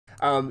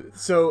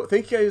So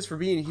thank you guys for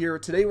being here.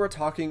 Today we're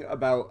talking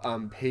about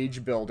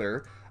Page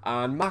Builder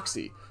on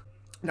Moxi.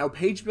 Now,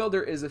 Page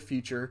Builder is a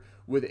feature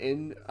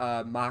within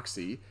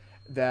Moxi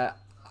that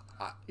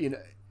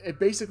it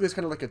basically is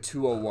kind of like a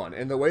 201.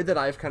 And the way that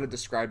I've kind of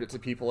described it to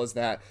people is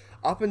that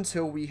up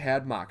until we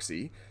had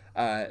Moxi,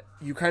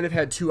 you kind of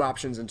had two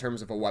options in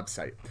terms of a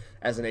website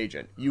as an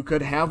agent. You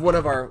could have one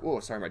of our,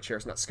 oh, sorry, my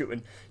chair's not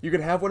scooting. You could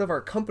have one of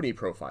our company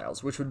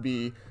profiles, which would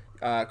be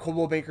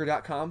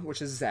coldwellbanker.com,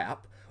 which is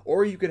Zap,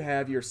 or you could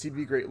have your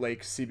CB Great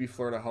Lakes, CB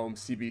Florida Home,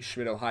 CB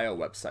Schmidt, Ohio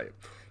website.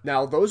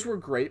 Now, those were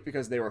great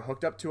because they were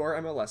hooked up to our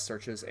MLS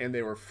searches and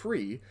they were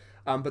free.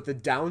 But the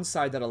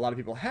downside that a lot of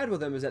people had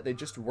with them is that they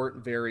just weren't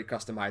very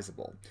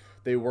customizable.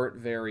 They weren't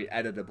very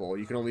editable.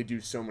 You can only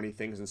do so many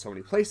things in so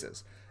many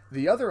places.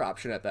 The other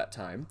option at that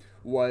time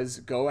was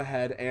go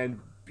ahead and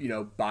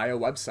buy a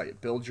website,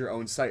 build your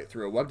own site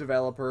through a web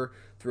developer,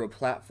 through a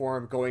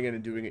platform, going in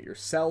and doing it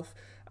yourself.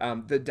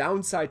 The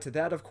downside to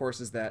that, of course,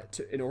 is that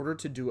in order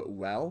to do it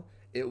well,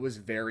 it was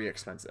very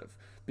expensive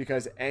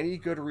because any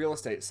good real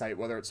estate site,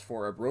 whether it's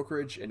for a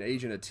brokerage, an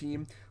agent, a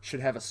team, should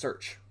have a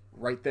search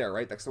right there,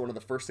 right? That's one of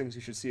the first things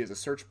you should see is a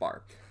search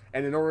bar.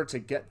 And in order to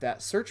get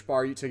that search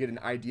bar, to get an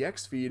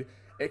IDX feed,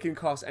 it can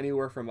cost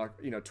anywhere from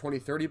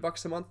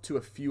 $20-$30 a month to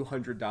a few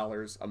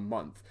 $100s a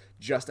month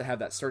just to have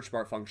that search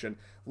bar function,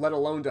 let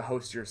alone to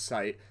host your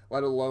site,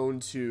 let alone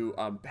to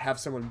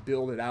have someone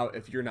build it out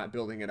if you're not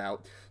building it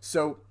out.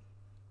 So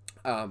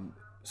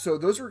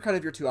those were kind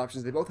of your two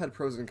options. They both had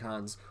pros and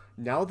cons.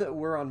 Now that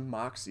we're on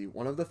Moxi,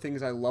 one of the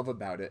things I love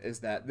about it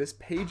is that this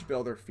page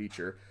builder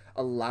feature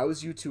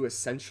allows you to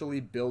essentially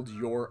build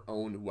your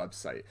own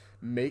website,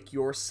 make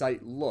your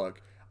site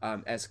look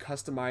as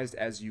customized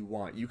as you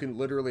want. You can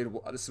literally,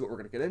 this is what we're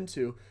going to get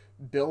into,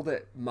 build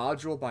it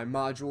module by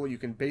module. You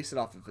can base it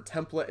off of a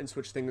template and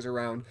switch things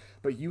around,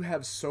 but you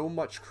have so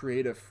much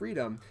creative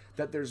freedom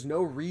that there's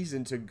no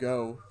reason to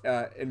go,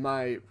 in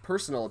my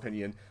personal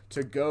opinion,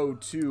 to go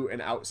to an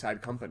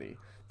outside company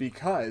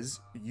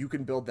because you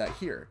can build that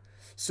here.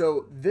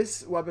 So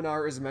this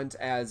webinar is meant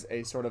as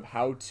a sort of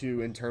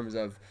how-to in terms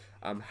of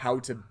how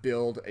to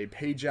build a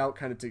page out,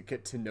 kind of to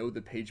get to know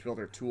the page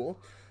builder tool.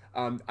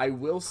 I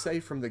will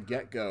say from the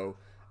get-go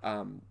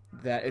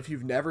that if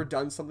you've never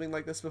done something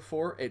like this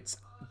before, it's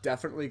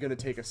definitely going to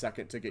take a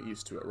second to get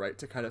used to it, right?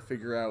 To kind of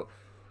figure out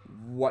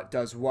what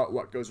does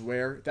what goes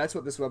where. That's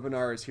what this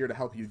webinar is here to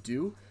help you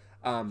do.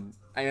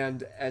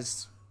 And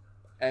as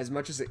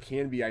much as it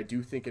can be, I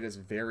do think it is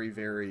very,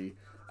 very,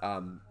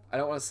 I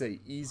don't want to say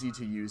easy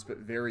to use, but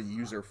very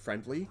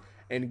user-friendly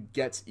and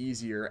gets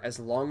easier as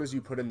long as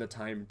you put in the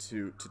time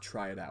to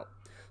try it out.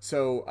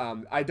 So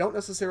I don't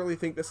necessarily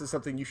think this is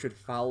something you should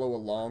follow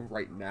along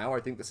right now. I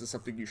think this is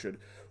something you should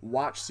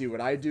watch, see what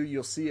I do.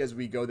 You'll see as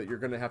we go that you're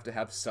going to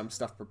have some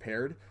stuff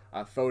prepared,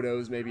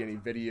 photos, maybe any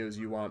videos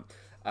you want.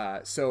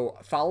 So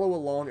follow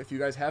along. If you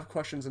guys have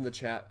questions in the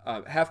chat,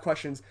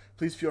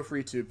 please feel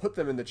free to put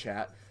them in the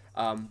chat.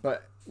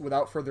 But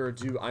without further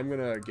ado, I'm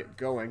going to get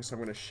going. So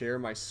I'm going to share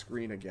my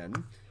screen again.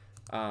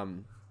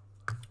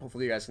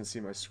 Hopefully you guys can see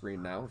my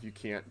screen now. If you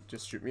can't,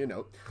 just shoot me a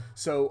note.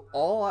 So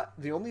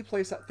the only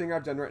thing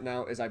I've done right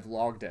now is I've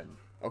logged in.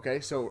 Okay,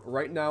 so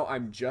right now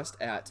I'm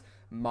just at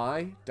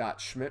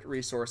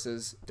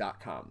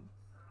my.schmidtresources.com.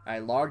 I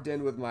logged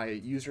in with my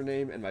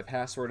username and my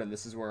password, and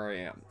this is where I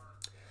am.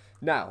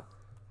 Now,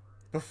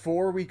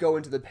 before we go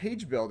into the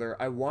page builder,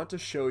 I want to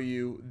show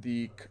you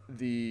the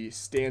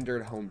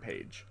standard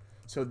homepage.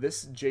 So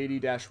this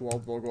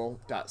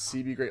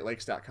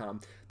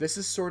jd-waldvogel.cbgreatlakes.com, this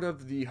is sort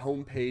of the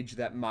homepage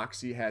that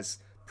Moxi has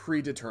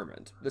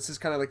predetermined. This is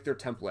kind of like their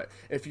template.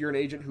 If you're an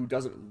agent who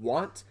doesn't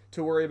want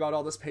to worry about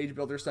all this page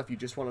builder stuff, you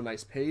just want a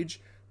nice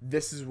page,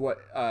 this is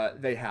what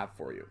they have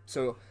for you.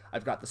 So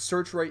I've got the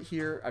search right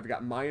here. I've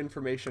got my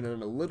information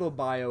and a little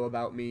bio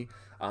about me.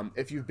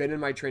 If you've been in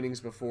my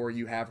trainings before,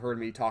 you have heard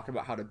me talk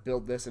about how to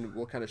build this, and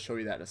we'll kind of show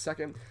you that in a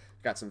second.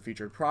 Got some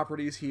featured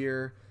properties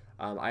here.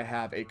 I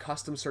have a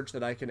custom search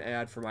that I can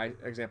add. For my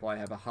example, I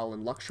have a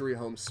Holland luxury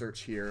home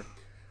search here.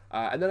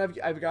 And then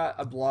I've got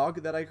a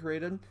blog that I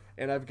created,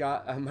 and I've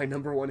got my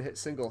 #1 hit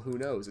single, Who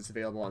Knows? It's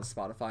available on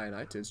Spotify and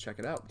iTunes. Check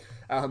it out.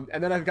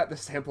 And then I've got the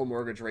sample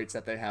mortgage rates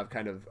that they have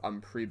kind of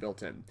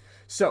pre-built in.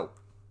 So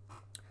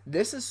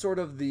this is sort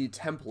of the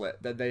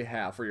template that they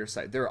have for your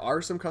site. There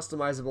are some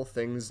customizable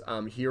things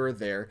here or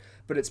there,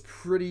 but it's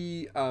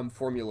pretty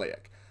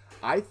formulaic.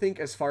 I think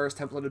as far as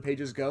templated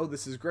pages go,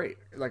 this is great.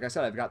 Like I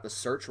said, I've got the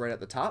search right at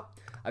the top.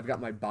 I've got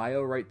my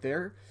bio right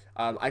there.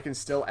 I can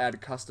still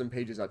add custom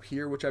pages up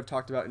here, which I've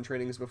talked about in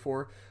trainings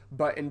before.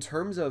 But in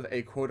terms of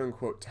a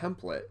quote-unquote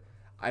template,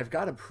 I've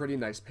got a pretty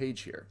nice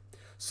page here.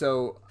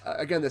 So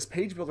again, this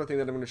page builder thing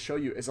that I'm going to show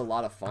you is a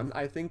lot of fun,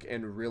 I think,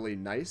 and really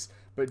nice.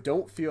 But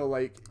don't feel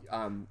like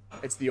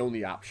it's the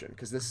only option,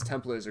 because this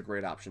template is a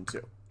great option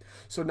too.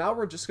 So now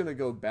we're just going to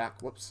go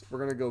back, we're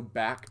going to go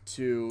back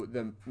to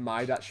the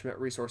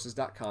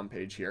my.schmidtresources.com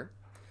page here.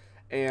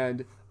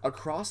 And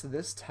across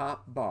this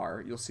top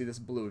bar, you'll see this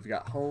blue. We've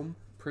got Home,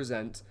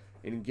 Present,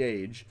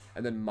 Engage,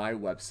 and then My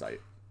Website.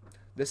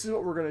 This is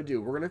what we're going to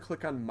do. We're going to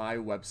click on My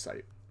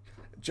Website.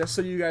 just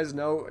so you guys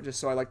know, just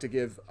so I like to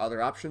give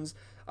other options,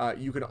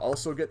 you can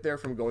also get there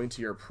from going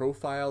to your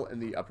profile in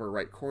the upper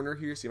right corner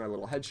here. See my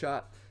little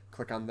headshot?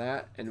 Click on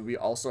that, and we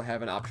also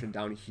have an option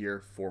down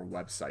here for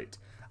website.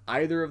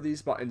 Either of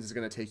these buttons is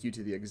going to take you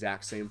to the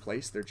exact same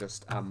place. They're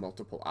just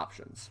multiple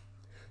options.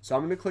 So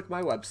I'm going to click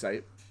my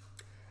website,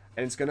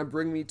 and it's going to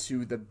bring me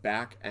to the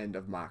back end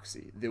of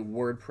Moxi, the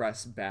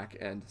WordPress back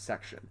end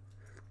section.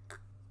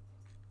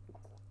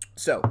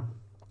 So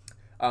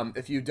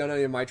if you've done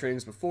any of my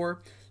trainings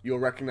before, you'll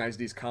recognize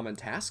these common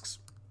tasks,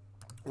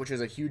 which is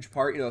a huge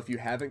part. If you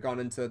haven't gone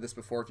into this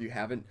before, if you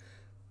haven't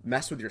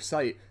messed with your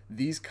site,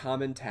 these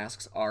common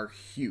tasks are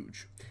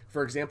huge.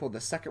 For example,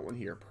 the second one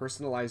here,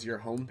 personalize your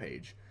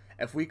homepage.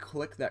 If we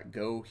click that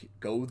go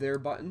there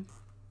button,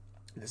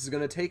 this is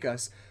going to take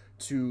us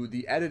to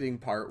the editing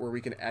part where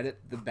we can edit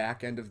the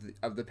back end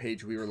of the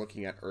page we were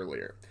looking at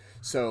earlier.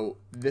 So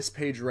this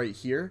page right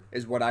here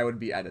is what I would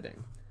be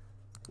editing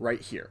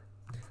right here.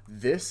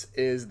 This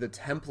is the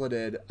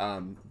templated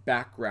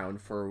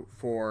background for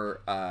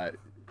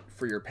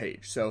your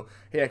page. So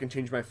hey, I can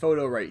change my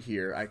photo right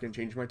here. I can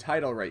change my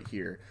title right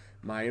here,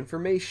 my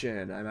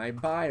information, my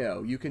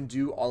bio. You can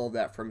do all of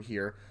that from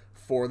here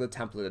for the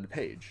templated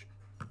page.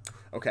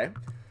 Okay.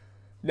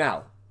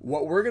 Now,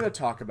 what we're going to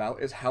talk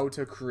about is how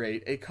to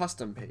create a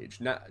custom page.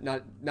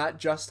 Not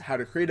just how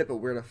to create it, but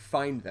where to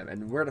find them.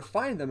 And where to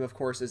find them, of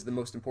course, is the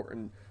most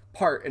important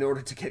part. In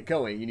order to get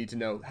going, you need to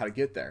know how to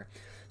get there.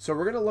 So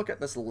we're going to look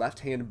at this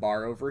left-hand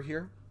bar over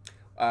here.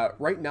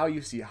 Right now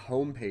you see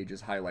home page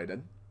is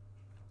highlighted,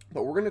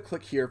 but we're going to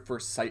click here for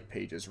site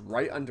pages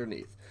right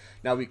underneath.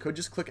 Now we could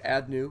just click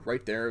add new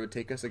right there. It would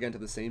take us again to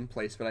the same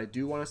place, but I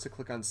do want us to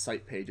click on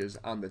site pages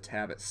on the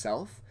tab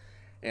itself.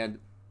 And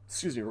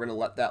excuse me, we're going to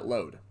let that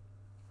load.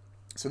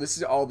 So this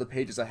is all the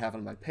pages I have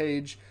on my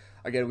page.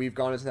 Again, we've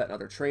gone into that in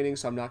other training,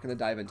 so I'm not going to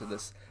dive into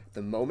this at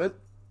the moment.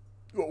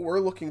 What we're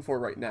looking for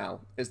right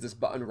now is this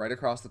button right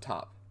across the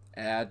top,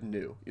 add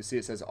new. You see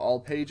it says all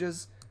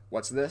pages.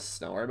 What's this?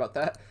 Don't worry about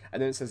that.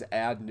 And then it says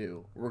add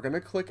new. We're going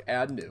to click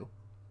add new.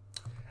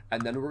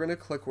 And then we're going to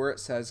click where it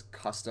says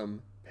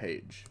custom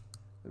page.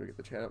 Let me get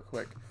the chat up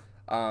quick.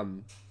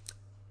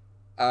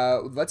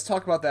 Let's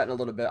talk about that in a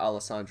little bit,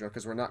 Alessandro,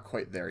 because we're not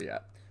quite there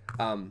yet.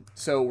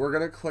 So we're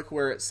going to click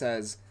where it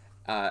says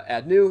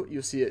add new.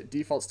 You'll see it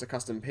defaults to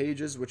custom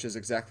pages, which is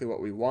exactly what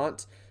we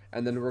want.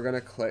 And then we're going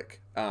to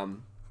click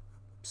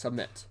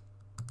submit.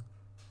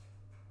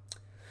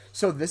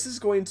 So this is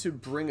going to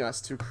bring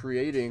us to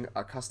creating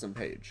a custom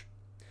page.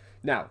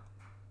 Now,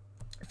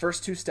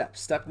 first two steps.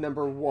 Step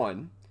number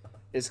one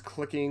is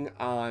clicking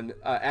on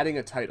adding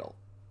a title.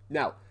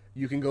 Now,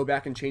 you can go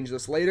back and change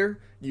this later.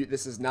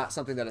 This is not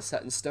something that is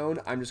set in stone.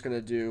 I'm just going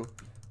to do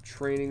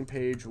training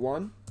page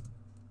 1.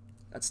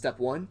 That's step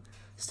 1.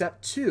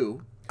 Step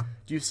 2,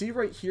 do you see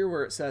right here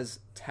where it says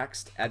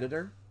text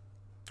editor?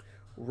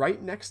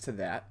 Right next to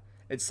that,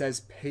 it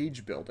says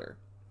page builder.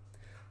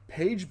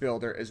 Page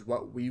builder is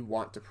what we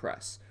want to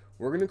press.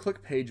 We're going to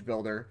click page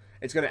builder.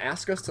 It's going to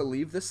ask us to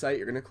leave the site.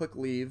 You're going to click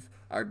leave,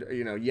 or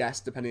yes,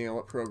 depending on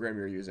what program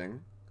you're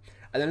using.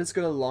 And then it's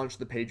going to launch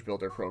the page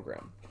builder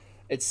program.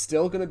 It's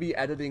still going to be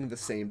editing the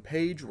same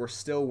page. We're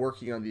still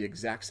working on the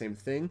exact same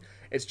thing.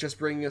 It's just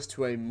bringing us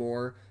to a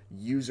more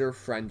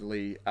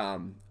user-friendly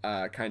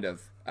kind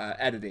of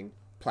editing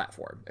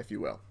platform, if you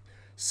will.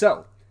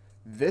 So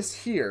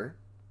this here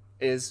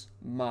is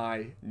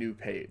my new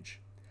page.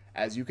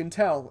 As you can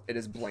tell, it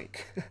is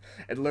blank.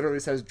 It literally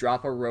says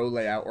drop a row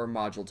layout or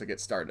module to get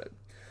started.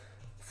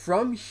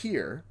 From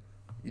here,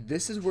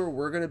 this is where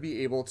we're going to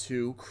be able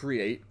to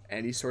create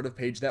any sort of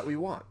page that we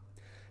want.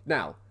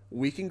 Now,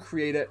 we can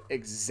create it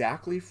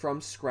exactly from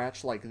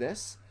scratch like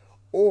this,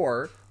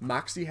 or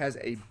Moxi has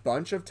a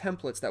bunch of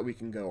templates that we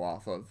can go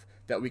off of,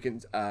 that we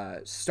can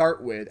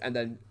start with, and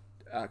then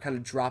kind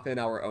of drop in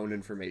our own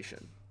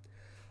information.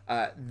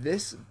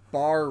 This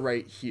bar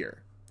right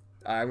here,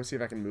 I'm going to see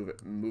if I can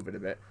move it a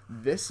bit.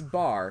 This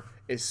bar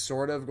is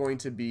sort of going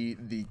to be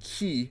the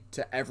key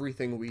to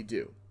everything we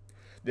do.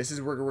 This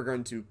is where we're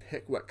going to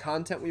pick what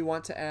content we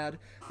want to add.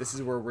 This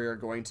is where we're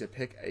going to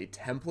pick a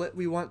template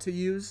we want to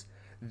use.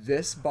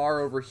 This bar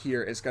over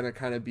here is going to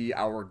kind of be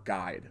our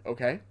guide,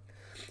 okay?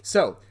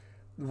 So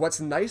what's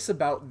nice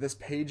about this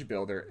page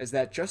builder is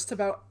that just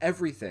about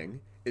everything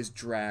is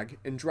drag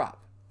and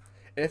drop.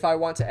 If I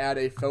want to add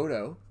a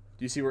photo,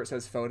 do you see where it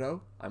says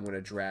photo? I'm going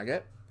to drag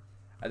it,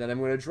 and then I'm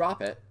going to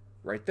drop it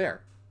right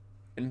there.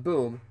 And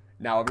boom,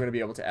 now I'm going to be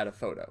able to add a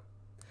photo.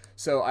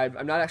 So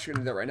I'm not actually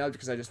going to do that right now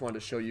because I just wanted to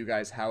show you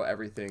guys how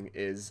everything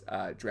is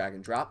drag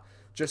and drop.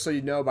 Just so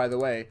you know, by the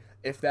way,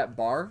 if that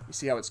bar, you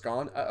see how it's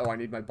gone? Uh-oh, I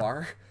need my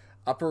bar.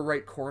 Upper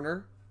right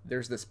corner,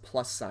 there's this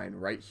plus sign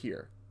right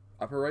here.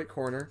 Upper right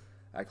corner,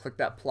 I click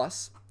that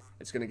plus,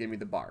 it's going to give me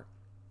the bar.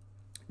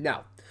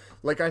 Now,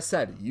 like I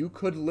said, you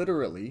could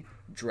literally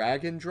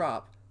drag and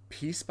drop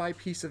piece by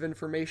piece of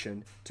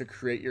information to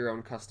create your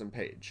own custom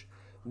page.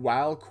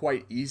 While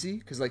quite easy,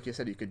 because like you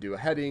said, you could do a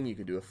heading, you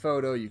could do a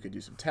photo, you could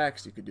do some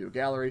text, you could do a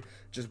gallery,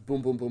 just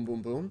boom, boom, boom,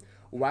 boom, boom.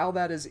 While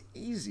that is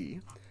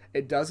easy,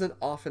 it doesn't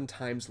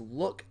oftentimes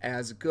look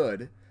as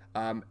good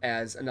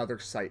as another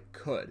site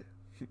could.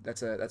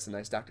 That's a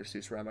nice Dr.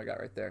 Seuss rhyme I got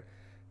right there.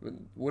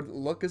 Wouldn't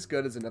look as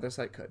good as another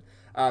site could.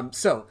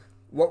 So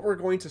what we're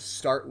going to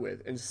start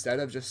with, instead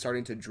of just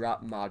starting to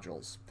drop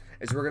modules,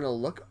 is we're going to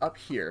look up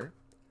here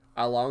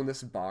along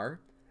this bar,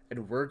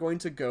 and we're going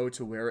to go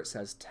to where it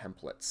says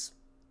templates.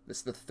 This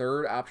is the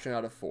third option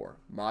out of 4.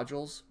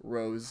 Modules,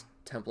 rows,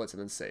 templates,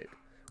 and then save.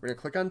 We're going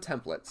to click on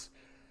templates.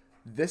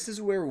 This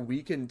is where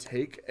we can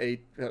take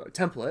a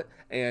template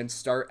and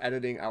start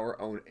editing our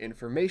own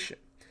information.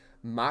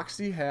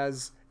 Moxi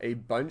has a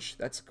bunch,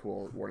 that's a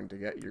cool warning to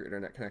get, your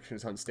internet connection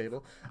is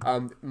unstable.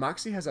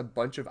 Moxi has a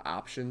bunch of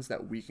options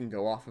that we can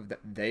go off of that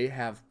they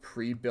have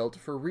pre-built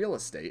for real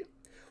estate,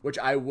 which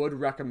I would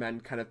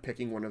recommend kind of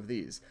picking one of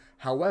these.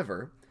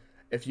 However,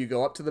 if you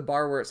go up to the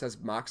bar where it says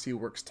Moxi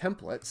Works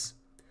Templates,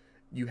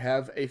 you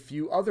have a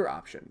few other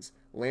options,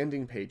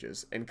 landing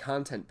pages and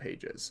content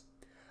pages.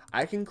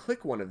 I can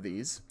click one of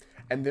these,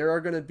 and there are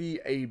going to be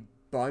a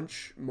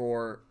bunch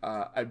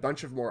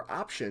of more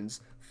options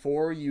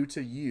for you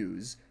to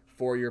use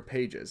for your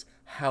pages.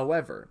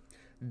 However,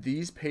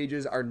 these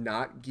pages are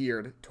not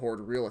geared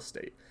toward real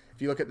estate.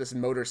 If you look at this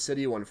Motor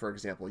City one, for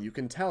example, you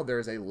can tell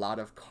there's a lot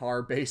of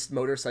car-based,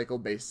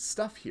 motorcycle-based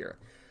stuff here.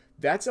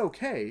 That's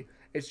okay.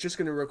 It's just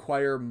going to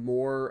require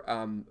more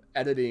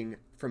editing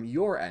from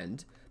your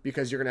end,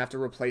 because you're going to have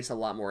to replace a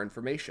lot more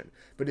information.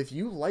 But if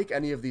you like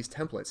any of these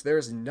templates, there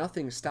is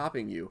nothing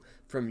stopping you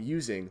from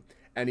using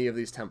any of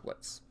these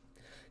templates.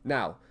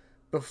 Now,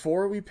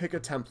 before we pick a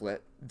template,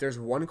 there's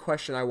one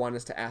question I want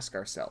us to ask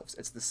ourselves.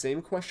 It's the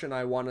same question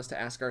I want us to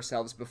ask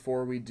ourselves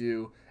before we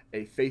do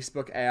a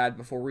Facebook ad,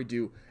 before we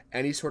do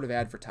any sort of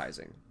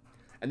advertising.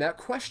 And that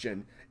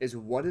question is,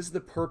 what is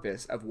the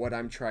purpose of what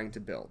I'm trying to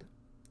build?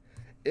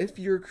 If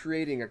you're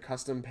creating a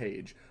custom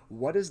page,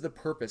 what is the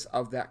purpose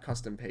of that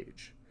custom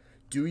page?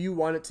 Do you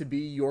want it to be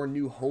your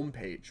new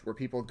homepage where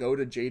people go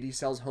to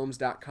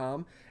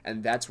jdsellshomes.com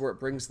and that's where it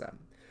brings them?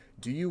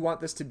 Do you want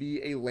this to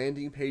be a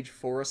landing page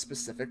for a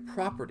specific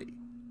property?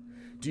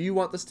 Do you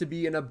want this to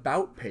be an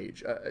about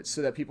page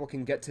so that people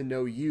can get to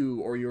know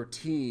you or your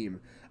team?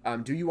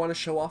 Do you want to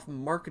show off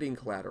marketing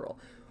collateral?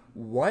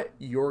 What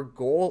your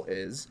goal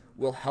is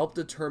will help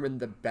determine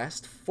the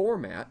best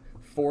format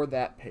for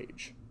that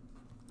page.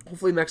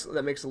 Hopefully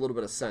that makes a little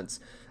bit of sense.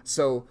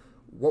 So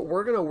what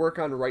we're going to work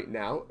on right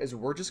now is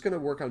we're just going to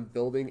work on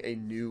building a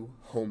new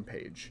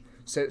homepage.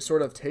 So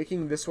sort of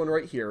taking this one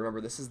right here, remember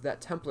this is that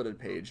templated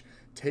page,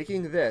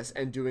 taking this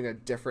and doing a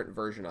different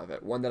version of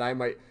it, one that I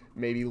might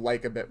maybe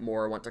like a bit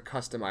more, want to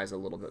customize a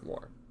little bit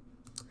more.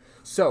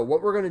 So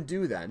what we're going to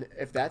do then,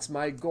 if that's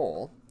my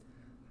goal,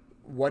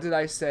 what did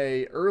I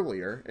say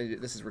earlier?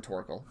 And this is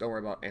rhetorical, don't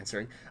worry about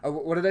answering.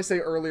 What did I say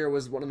earlier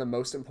was one of the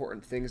most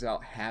important things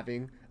about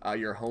having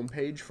your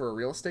homepage for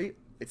real estate?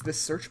 It's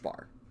this search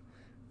bar.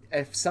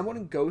 If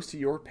someone goes to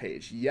your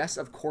page, yes,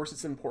 of course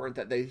it's important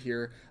that they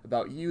hear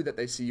about you, that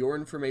they see your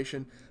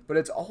information, but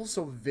it's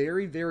also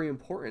very, very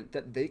important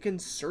that they can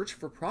search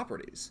for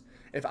properties.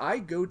 If I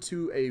go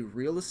to a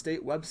real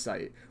estate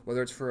website,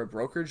 whether it's for a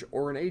brokerage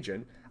or an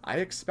agent, I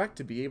expect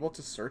to be able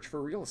to search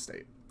for real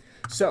estate.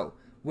 So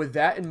with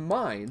that in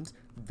mind,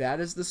 that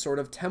is the sort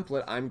of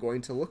template I'm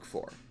going to look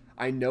for.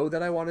 I know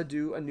that I want to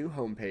do a new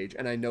homepage,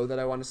 and I know that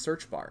I want a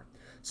search bar.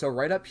 So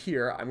right up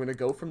here, I'm going to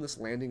go from this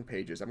landing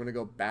pages. I'm going to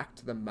go back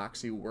to the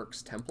Moxi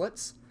Works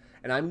templates,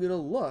 and I'm going to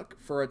look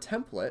for a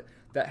template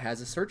that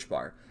has a search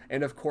bar.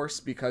 And of course,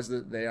 because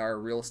they are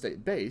real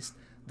estate based,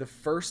 the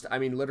first, I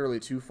mean, literally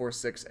 2, 4,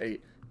 6,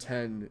 8,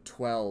 10,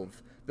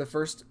 12, the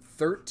first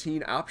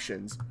 13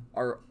 options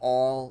are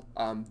all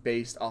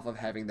based off of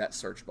having that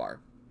search bar.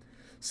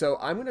 So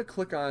I'm going to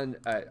click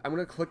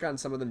on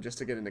some of them just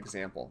to get an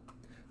example.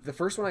 The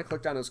first one I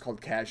clicked on is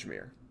called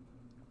Cashmere.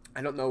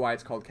 I don't know why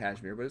it's called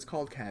Cashmere, but it's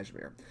called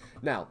Cashmere.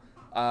 Now,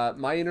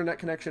 my internet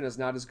connection is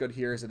not as good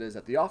here as it is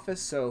at the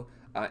office, so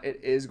it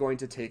is going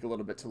to take a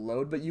little bit to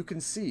load, but you can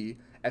see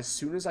as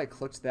soon as I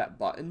clicked that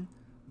button,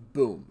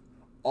 boom,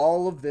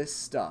 all of this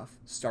stuff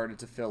started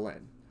to fill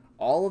in.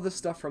 All of the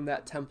stuff from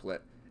that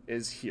template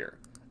is here.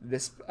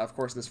 This, of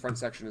course, this front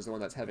section is the one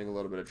that's having a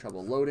little bit of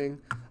trouble loading.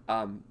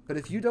 But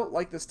if you don't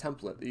like this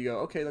template, you go,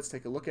 okay, let's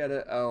take a look at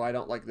it. Oh, I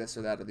don't like this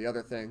or that or the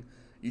other thing.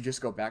 You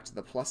just go back to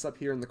the plus up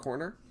here in the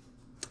corner,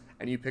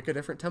 and you pick a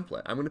different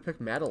template. I'm going to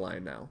pick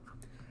Madeline now.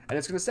 And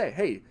it's going to say,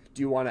 hey,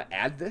 do you want to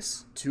add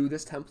this to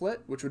this template,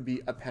 which would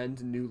be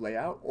append new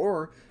layout,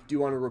 or do you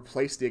want to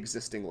replace the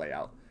existing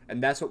layout?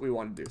 And that's what we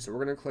want to do. So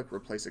we're going to click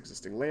replace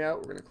existing layout.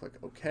 We're going to click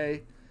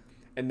OK.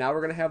 And now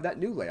we're going to have that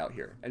new layout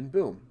here. And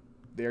boom,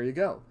 there you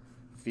go.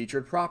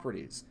 Featured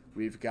properties.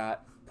 We've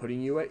got putting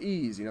you at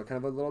ease, you know, kind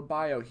of a little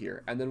bio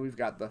here. And then we've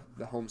got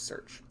the home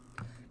search.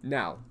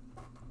 Now,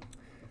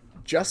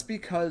 just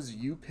because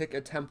you pick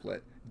a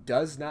template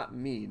does not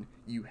mean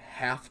you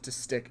have to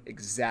stick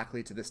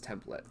exactly to this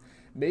template.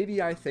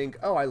 Maybe I think,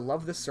 oh, I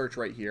love this search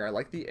right here. I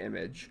like the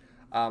image.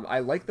 I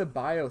like the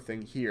bio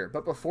thing here.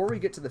 But before we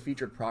get to the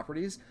featured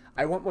properties,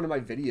 I want one of my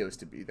videos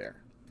to be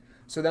there.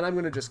 So then I'm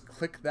going to just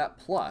click that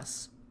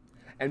plus,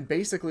 And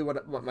basically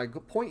what my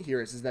point here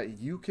is that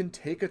you can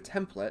take a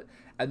template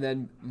and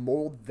then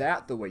mold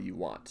that the way you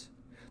want.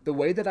 The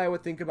way that I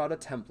would think about a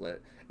template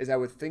is I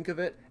would think of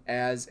it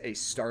as a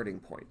starting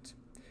point.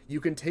 You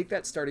can take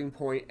that starting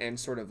point and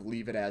sort of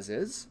leave it as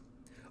is,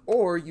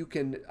 or you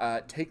can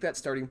take that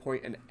starting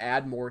point and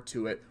add more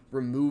to it,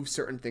 remove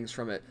certain things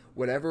from it,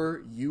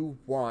 whatever you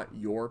want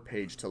your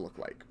page to look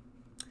like.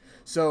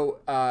 So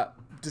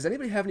does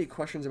anybody have any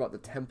questions about the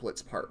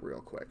templates part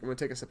real quick? I'm going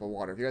to take a sip of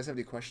water. If you guys have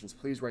any questions,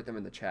 please write them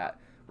in the chat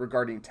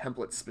regarding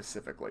templates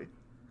specifically.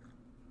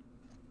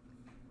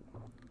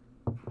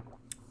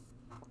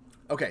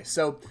 Okay,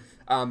 so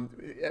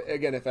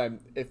again,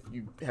 if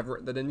you haven't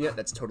written that in yet,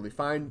 that's totally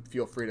fine.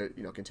 Feel free to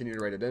continue to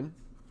write it in.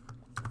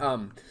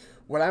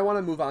 What I want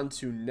to move on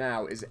to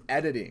now is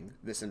editing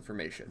this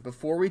information.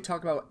 Before we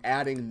talk about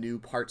adding new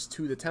parts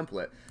to the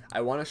template,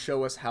 I want to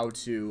show us how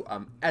to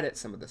edit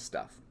some of this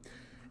stuff.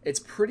 It's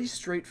pretty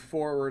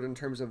straightforward in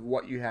terms of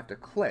what you have to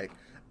click,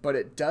 but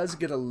it does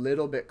get a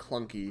little bit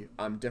clunky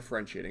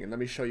differentiating, and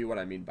let me show you what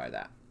I mean by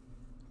that.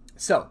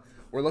 So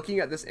we're looking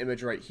at this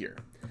image right here.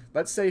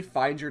 Let's say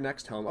find your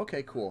next home.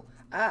 Okay, cool.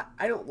 I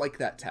don't like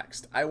that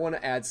text. I want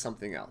to add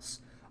something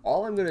else.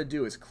 All I'm going to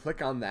do is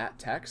click on that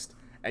text,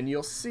 and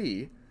you'll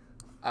see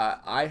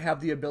I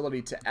have the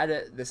ability to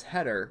edit this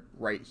header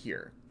right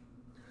here.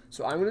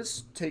 So I'm going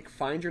to take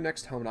find your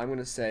next home, and I'm going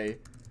to say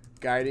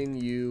guiding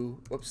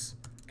you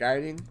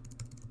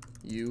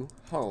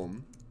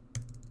home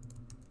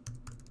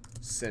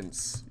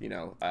since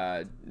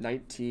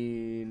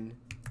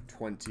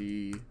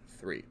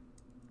 1923,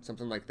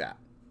 something like that.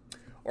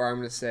 Or I'm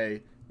going to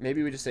say,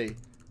 maybe we just say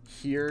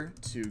here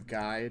to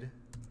guide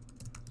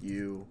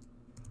you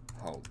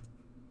home.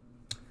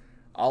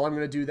 All I'm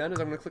going to do then is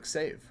I'm going to click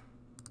save.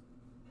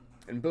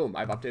 And boom,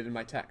 I've updated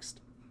my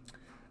text.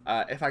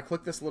 If I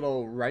click this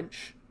little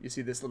wrench, you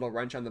see this little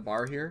wrench on the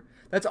bar here,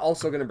 that's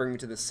also going to bring me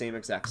to the same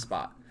exact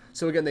spot.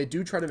 So again, they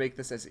do try to make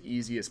this as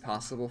easy as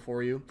possible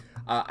for you.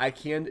 I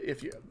can,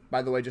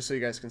 by the way, just so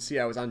you guys can see,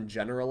 I was on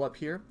general up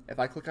here. If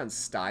I click on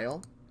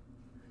style,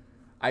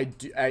 I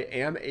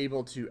am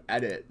able to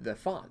edit the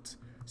font.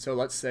 So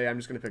let's say I'm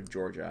just going to pick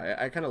Georgia.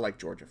 I kind of like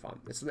Georgia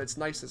font. It's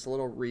nice. It's a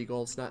little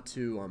regal. It's not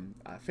too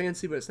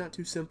fancy, but it's not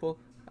too simple.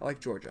 I like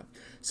Georgia.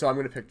 So I'm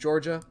going to pick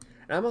Georgia.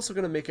 And I'm also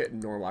going to make it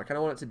normal. I kind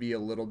of want it to be a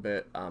little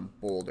bit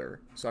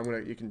bolder. So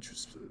you can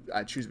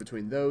choose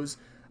between those.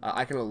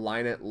 I can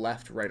align it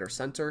left, right, or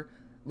center.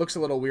 Looks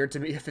a little weird to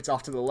me if it's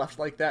off to the left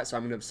like that, so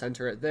I'm going to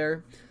center it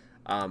there.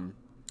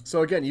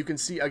 So again, you can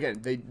see,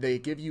 again, they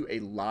give you a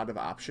lot of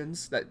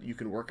options that you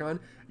can work on.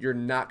 You're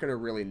not going to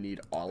really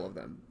need all of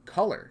them.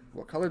 Color.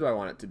 What color do I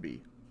want it to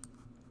be?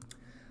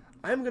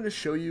 I'm going to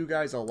show you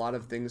guys a lot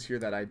of things here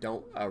that I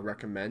don't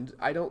recommend.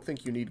 I don't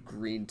think you need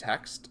green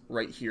text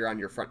right here on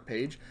your front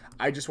page.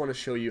 I just want to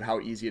show you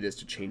how easy it is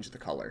to change the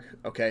color,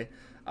 okay?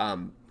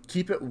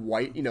 Keep it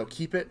white,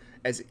 keep it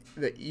as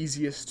the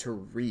easiest to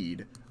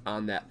read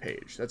on that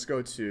page. Let's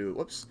go to,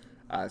 let's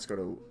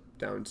go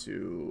down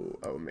to,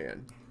 oh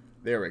man,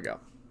 there we go.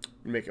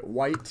 Make it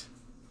white,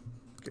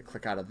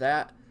 click out of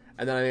that,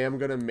 and then I am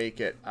going to make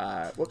it,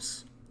 I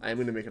am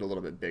going to make it a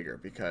little bit bigger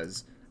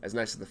because as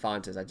nice as the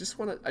font is, I just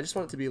want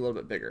it to be a little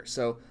bit bigger.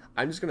 So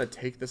I'm just going to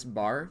take this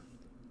bar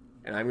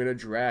and I'm going to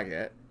drag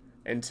it,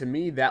 and to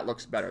me that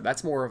looks better.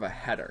 That's more of a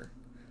header.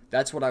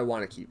 That's what I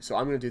want to keep. So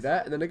I'm going to do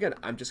that, and then again,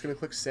 I'm just going to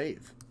click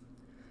save.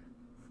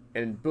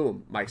 And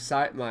boom, my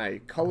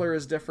color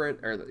is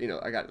different, or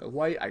I got it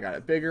white, I got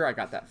it bigger, I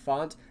got that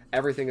font.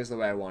 Everything is the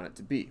way I want it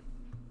to be.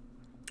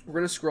 We're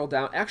going to scroll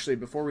down. Actually,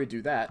 before we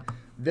do that,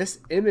 this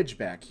image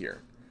back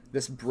here,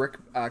 this brick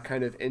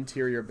kind of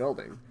interior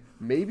building,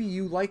 maybe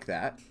you like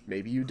that,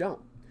 maybe you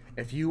don't.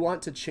 If you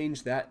want to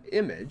change that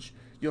image,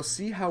 you'll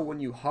see how when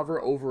you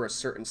hover over a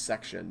certain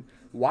section,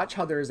 watch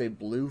how there is a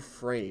blue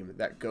frame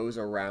that goes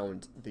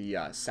around the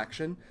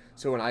section.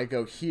 So when I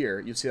go here,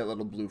 you see that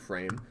little blue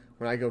frame.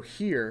 When I go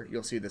here,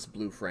 you'll see this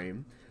blue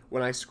frame.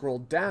 When I scroll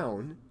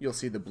down, you'll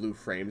see the blue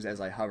frames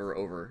as I hover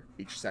over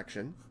each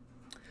section.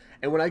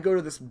 And when I go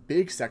to this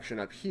big section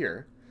up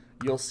here,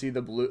 you'll see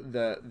the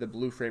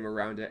blue frame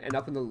around it. And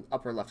up in the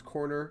upper left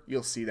corner,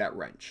 you'll see that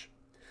wrench.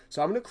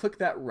 So I'm going to click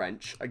that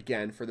wrench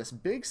again for this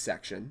big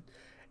section.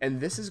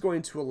 And this is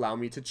going to allow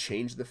me to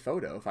change the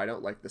photo if I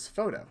don't like this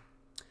photo.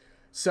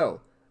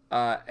 So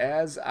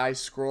as I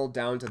scroll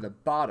down to the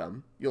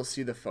bottom, you'll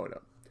see the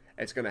photo.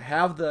 It's going to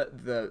have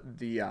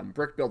the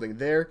brick building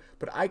there,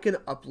 but I can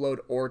upload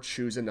or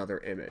choose another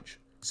image.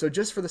 So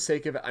just for the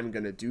sake of it, I'm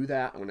going to do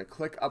that. I'm going to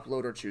click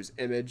upload or choose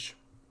image.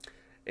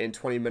 In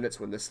 20 minutes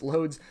when this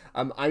loads,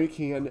 I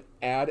can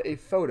add a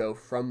photo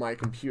from my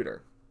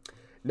computer.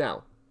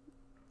 Now,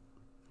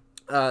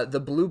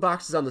 the blue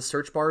box is on the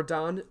search bar,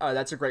 Don.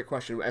 That's a great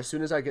question. As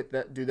soon as I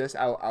do this,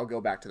 I'll go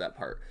back to that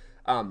part.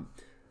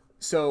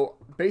 So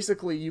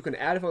basically, you can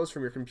add photos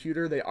from your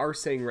computer. They are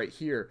saying right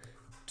here,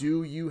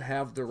 do you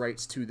have the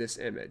rights to this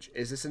image?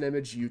 Is this an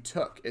image you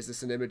took? Is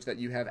this an image that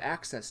you have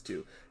access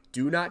to?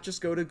 Do not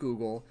just go to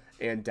Google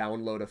and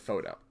download a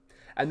photo.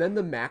 And then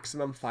the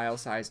maximum file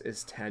size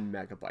is 10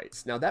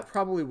 megabytes. Now that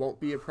probably won't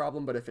be a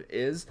problem, but if it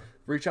is,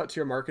 reach out to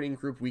your marketing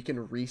group. We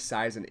can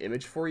resize an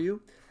image for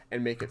you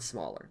and make it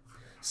smaller.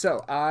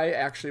 So I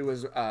actually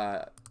was,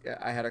 I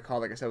had a call,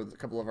 like I said, with a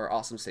couple of our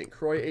awesome St.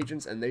 Croix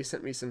agents, and they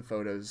sent me some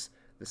photos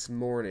this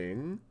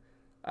morning.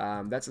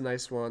 That's a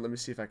nice one. Let me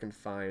see if I can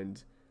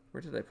find,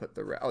 where did I put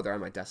the, oh, they're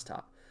on my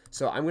desktop.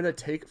 So I'm going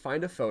to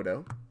find a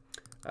photo,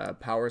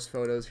 Powers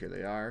photos, here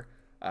they are.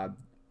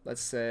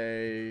 Let's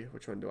say,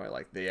 which one do I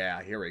like?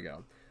 Yeah, here we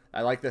go.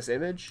 I like this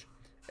image.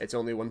 It's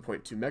only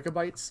 1.2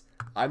 megabytes.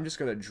 I'm just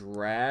going to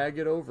drag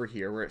it over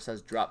here where it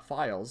says drop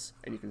files,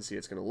 and you can see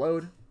it's going to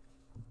load.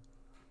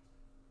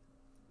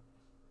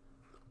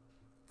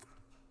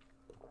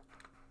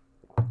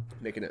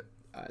 Making it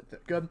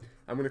good.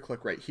 I'm going to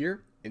click right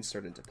here,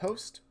 insert into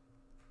post.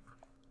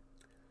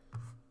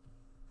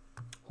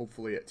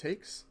 Hopefully it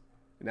takes.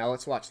 Now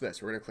let's watch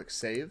this. We're going to click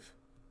save.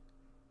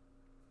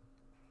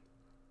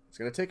 It's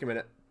going to take a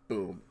minute.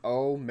 Boom.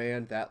 Oh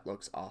man, that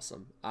looks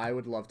awesome. I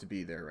would love to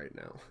be there right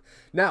now.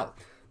 Now,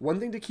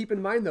 one thing to keep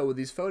in mind though with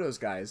these photos,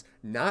 guys,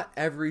 not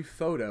every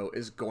photo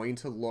is going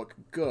to look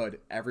good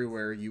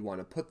everywhere you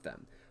want to put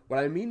them. What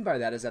I mean by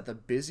that is that the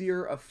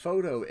busier a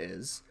photo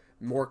is,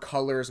 more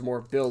colors, more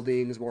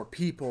buildings, more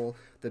people,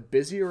 the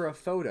busier a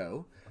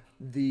photo,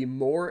 the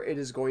more it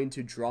is going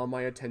to draw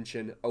my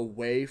attention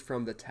away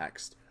from the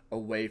text,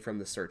 away from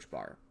the search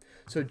bar.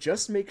 So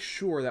just make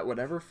sure that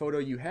whatever photo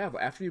you have,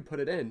 after you put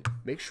it in,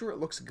 make sure it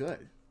looks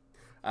good.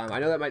 I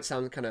know that might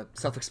sound kind of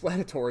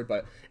self-explanatory,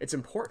 but it's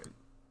important.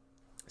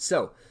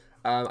 So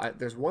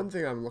there's one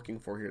thing I'm looking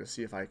for here to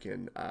see if I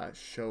can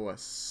show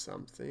us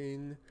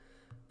something,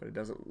 but it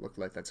doesn't look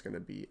like that's going to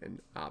be an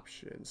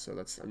option. So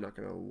I'm not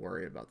going to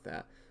worry about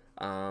that.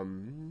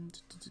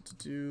 Width,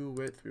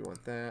 we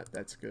want that.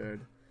 That's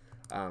good.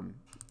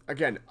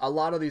 Again, a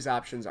lot of these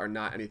options are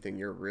not anything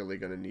you're really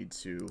going to need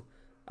to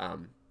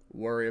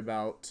worry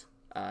about.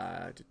 If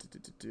I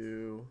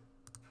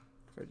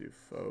do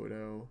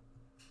photo,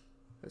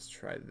 let's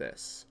try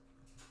this.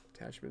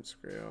 Attachment,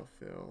 scale,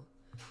 fill,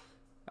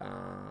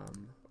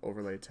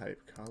 overlay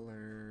type,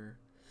 color.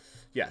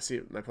 Yeah,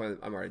 see, my point,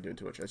 I'm already doing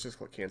too much. Let's just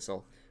click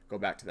cancel, go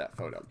back to that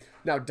photo.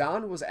 Now,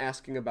 Don was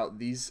asking about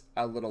these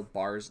little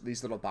bars,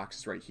 these little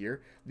boxes right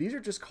here. These are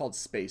just called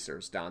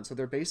spacers, Don. So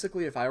they're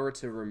basically, if I were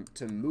to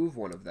move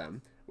one of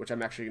them, which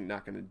I'm actually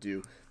not going to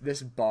do,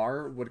 this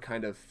bar would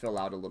kind of fill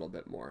out a little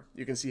bit more.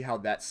 You can see how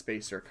that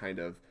spacer kind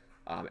of,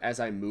 as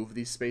I move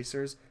these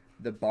spacers,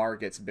 the bar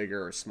gets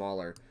bigger or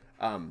smaller.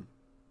 I want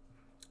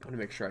to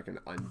make sure I can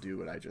undo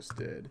what I just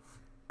did.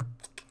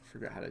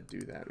 Forgot how to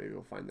do that. Maybe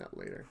we'll find that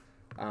later.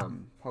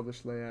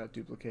 Publish layout,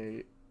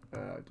 duplicate,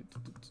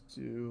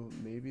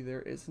 maybe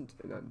there isn't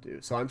an undo.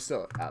 So I'm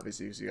still,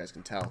 obviously, as you guys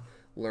can tell,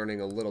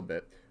 learning a little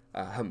bit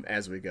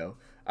as we go.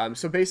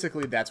 So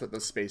basically that's what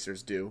those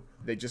spacers do.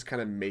 They just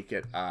kind of make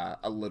it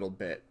a little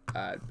bit,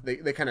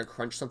 they kind of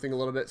crunch something a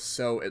little bit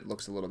so it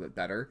looks a little bit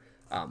better.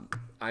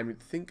 Let me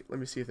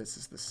see if this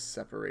is the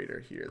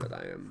separator here that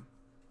I am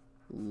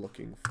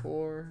looking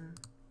for.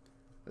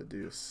 I'll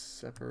do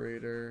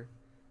separator,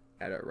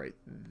 add it right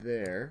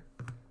there.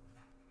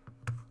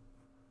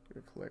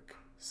 Click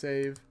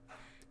save,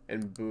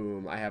 and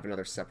boom, I have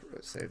another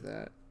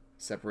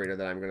separator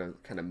that I'm going to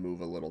kind of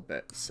move a little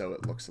bit so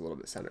it looks a little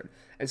bit centered.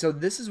 And so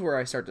this is where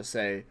I start to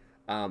say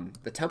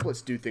the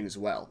templates do things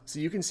well. So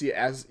you can see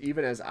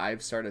even as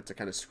I've started to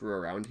kind of screw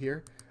around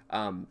here,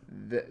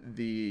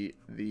 the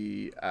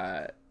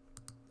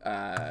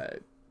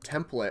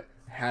template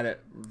had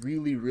it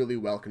really, really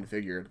well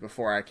configured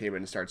before I came in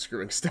and started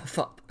screwing stuff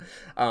up.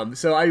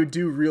 So I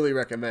do really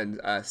recommend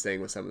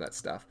staying with some of that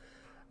stuff.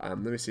 Let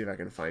me see if I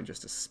can find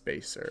just a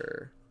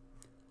spacer.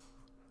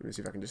 Let me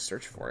see if I can just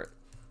search for it.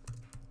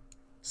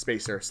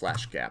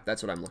 Spacer/gap.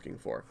 That's what I'm looking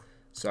for.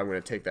 So I'm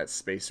going to take that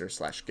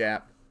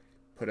spacer/gap,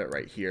 put it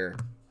right here,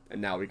 and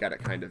now we got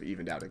it kind of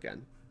evened out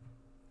again.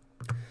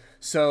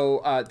 So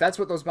that's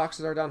what those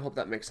boxes are done. Hope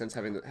that makes sense,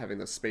 having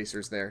those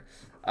spacers there.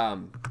 We're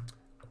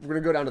going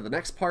to go down to the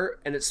next part,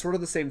 and it's sort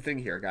of the same thing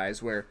here,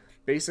 guys, where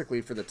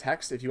basically for the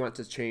text, if you want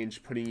to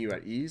change putting you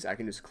at ease, I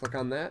can just click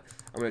on that.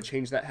 I'm going to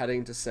change that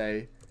heading to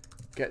say,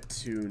 get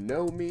to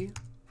know me,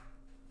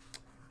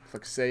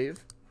 click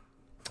save,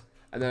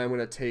 and then I'm going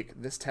to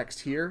take this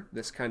text here,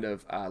 this kind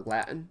of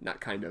Latin,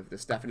 not kind of,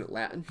 this definite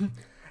Latin,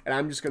 and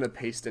I'm just going to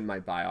paste in my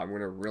bio. I'm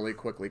going to really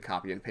quickly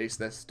copy and paste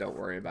this. Don't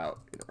worry about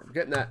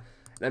forgetting that.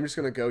 And I'm just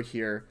going to go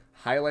here,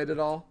 highlight it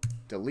all,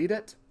 delete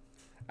it,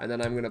 and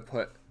then I'm going to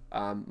put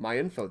my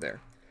info there.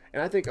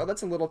 And I think, oh,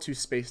 that's a little too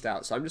spaced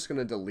out, so I'm just going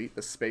to delete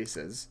the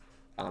spaces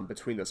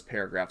between those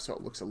paragraphs so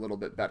it looks a little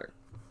bit better.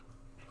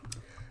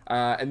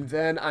 And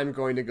then I'm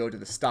going to go to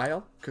the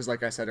style, because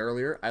like I said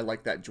earlier, I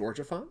like that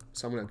Georgia font.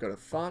 So I'm going to go to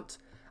font,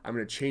 I'm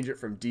going to change it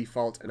from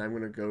default, and I'm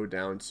going to go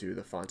down to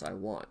the font I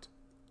want.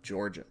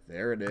 Georgia,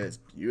 there it is,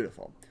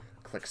 beautiful.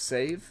 Click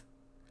save,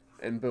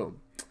 and boom.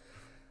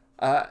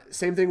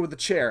 Same thing with the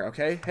chair,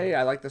 okay? Hey,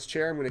 I like this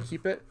chair, I'm going to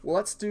keep it. Well,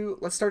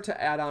 let's start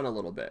to add on a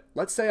little bit.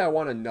 Let's say I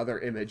want another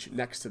image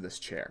next to this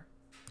chair.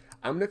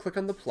 I'm going to click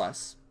on the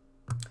plus,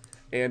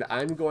 And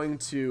I'm going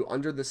to,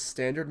 under the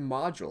standard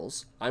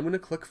modules, I'm going to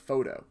click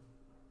photo.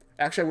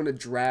 Actually, I'm going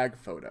to drag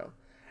photo.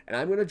 And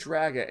I'm going to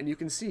drag it, and you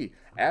can see,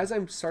 as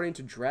I'm starting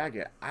to drag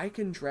it, I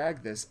can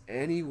drag this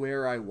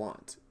anywhere I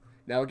want.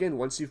 Now again,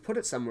 once you've put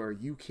it somewhere,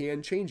 you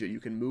can change it. You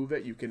can move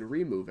it, you can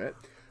remove it.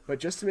 But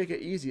just to make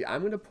it easy, I'm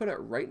going to put it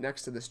right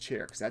next to this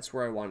chair, because that's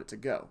where I want it to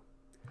go.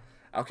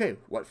 Okay,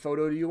 what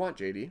photo do you want,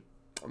 JD?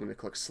 I'm going to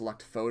click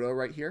select photo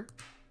right here.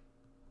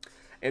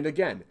 And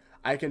again,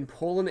 I can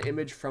pull an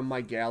image from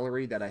my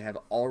gallery that I have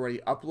already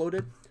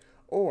uploaded,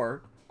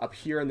 or up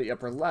here in the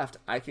upper left,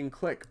 I can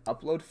click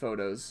upload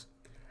photos,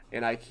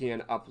 and I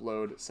can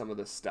upload some of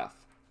this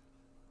stuff.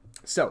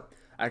 So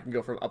I can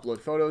go from upload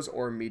photos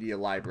or media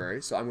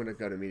library. So I'm going to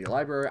go to media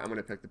library. I'm going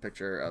to pick the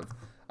picture of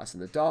us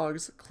and the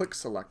dogs, click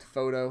select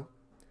photo,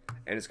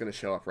 and it's going to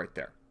show up right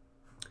there.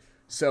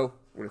 So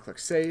I'm going to click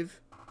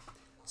save.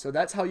 So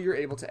that's how you're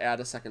able to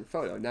add a second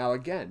photo. Now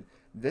again,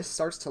 this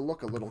starts to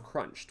look a little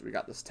crunched. We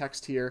got this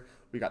text here,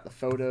 we got the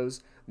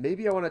photos.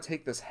 Maybe I want to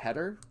take this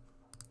header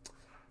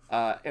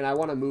and I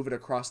want to move it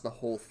across the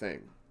whole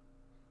thing.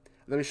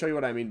 Let me show you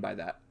what I mean by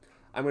that.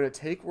 I'm going to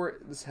take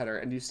this header,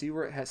 and you see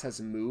where it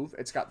says move,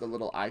 it's got the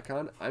little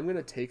icon. I'm going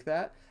to take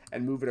that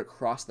and move it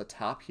across the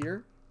top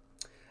here.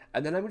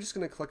 And then I'm just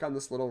going to click on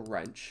this little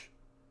wrench.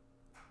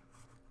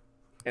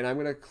 And I'm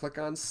going to click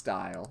on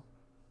style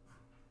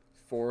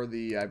for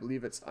the, I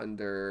believe it's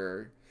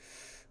under,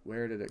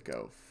 where did it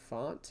go?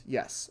 Font?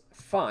 Yes,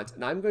 font.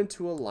 And I'm going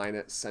to align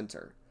it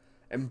center.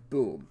 And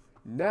boom.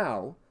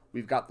 Now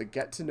we've got the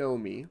get to know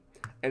me,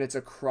 and it's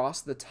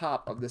across the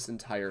top of this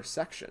entire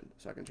section.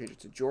 So I can change it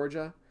to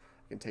Georgia.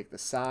 I can take the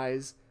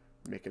size,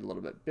 make it a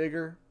little bit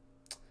bigger.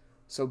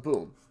 So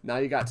boom, now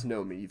you got to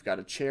know me. You've got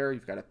a chair,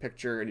 you've got a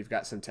picture, and you've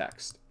got some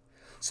text.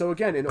 So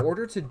again, in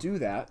order to do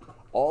that,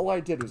 all I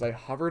did was I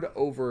hovered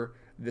over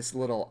this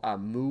little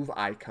move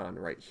icon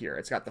right here.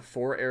 It's got the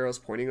 4 arrows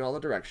pointing in all the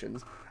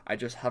directions. I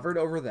just hovered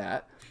over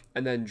that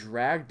and then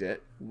dragged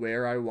it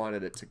where I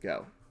wanted it to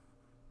go.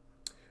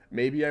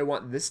 Maybe I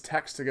want this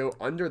text to go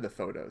under the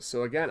photos.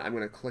 So again, I'm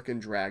going to click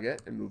and drag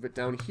it and move it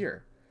down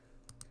here.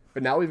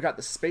 But now we've got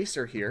the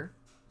spacer here.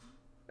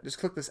 I just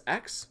click this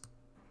X.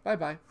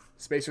 Bye-bye.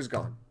 Spacer's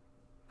gone.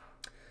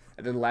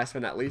 And then last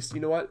but not least, you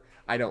know what?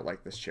 I don't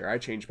like this chair. I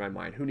changed my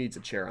mind. Who needs a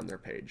chair on their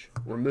page?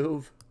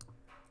 Remove.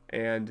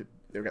 And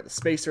they've got the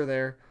spacer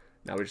there.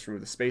 Now we just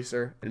remove the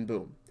spacer, and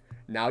boom.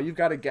 Now you've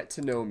got a get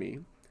to know me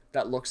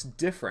that looks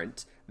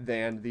different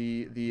than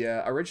the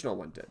original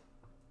one did.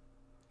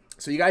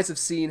 So you guys have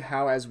seen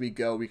how as we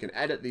go, we can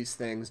edit these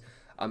things.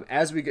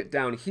 As we get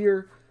down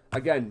here,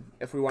 again,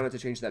 if we wanted to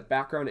change that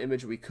background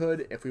image, we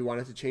could. If we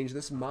wanted to change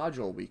this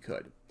module, we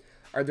could.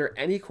 Are there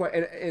any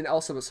questions? And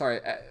also,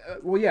 sorry,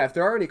 well, yeah, if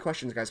there are any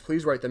questions, guys,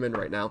 please write them in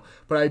right now.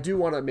 But I do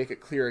want to make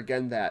it clear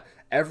again that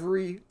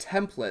every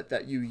template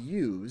that you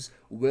use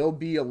will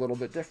be a little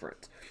bit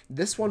different.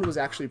 This one was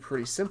actually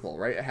pretty simple,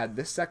 right? It had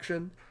this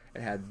section,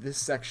 it had this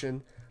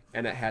section,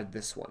 and it had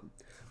this one.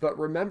 But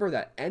remember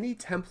that any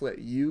template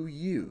you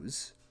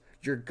use,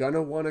 you're going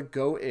to want to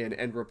go in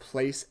and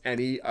replace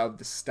any of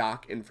the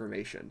stock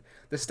information.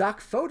 The stock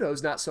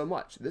photos, not so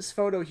much. This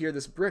photo here,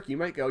 this brick, you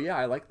might go, yeah,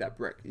 I like that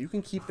brick. You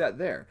can keep that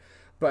there.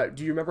 But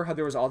do you remember how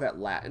there was all that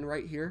Latin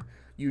right here?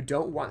 You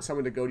don't want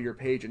someone to go to your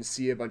page and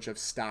see a bunch of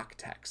stock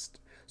text.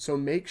 So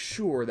make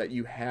sure that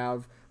you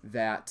have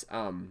that,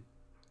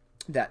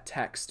 that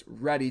text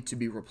ready to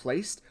be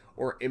replaced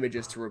or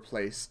images to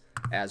replace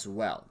as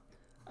well.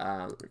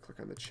 Let me click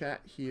on the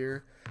chat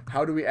here.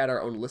 How do we add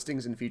our own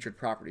listings and featured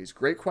properties?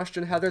 Great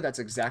question, Heather. That's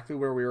exactly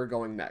where we were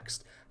going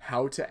next.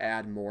 How to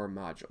add more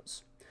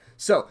modules.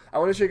 So I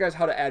want to show you guys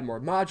how to add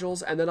more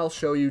modules, and then I'll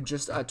show you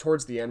just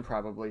towards the end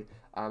probably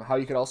how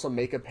you can also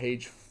make a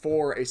page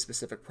for a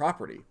specific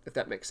property, if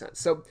that makes sense.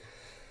 So,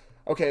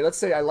 okay, let's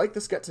say I like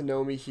this get to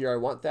know me here. I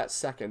want that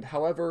second.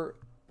 However,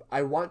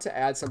 I want to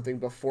add something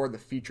before the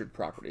featured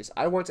properties.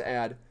 I want to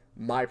add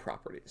my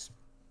properties.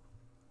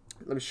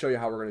 Let me show you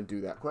how we're going to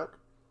do that quick.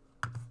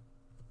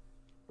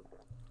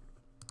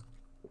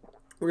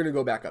 We're going to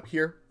go back up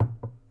here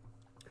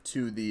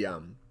to the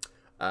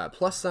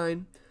plus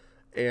sign,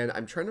 and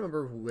I'm trying to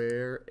remember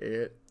where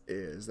it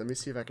is. Let me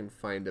see if I can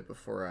find it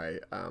before I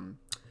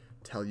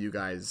tell you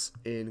guys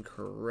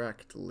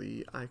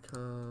incorrectly.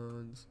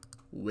 Icons,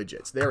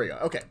 widgets. There we go.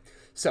 Okay,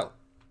 so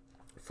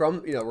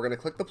from, we're going to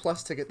click the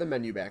plus to get the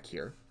menu back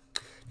here.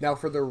 Now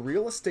for the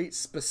real estate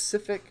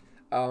specific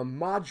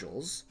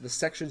modules, the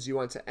sections you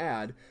want to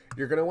add,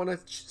 you're going to want to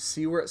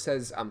see where it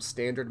says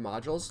standard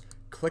modules.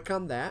 Click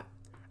on that.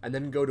 And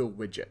then go to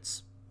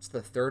widgets. It's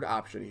the third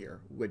option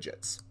here,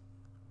 widgets.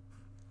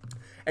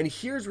 And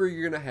here's where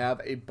you're going to have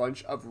a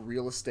bunch of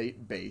real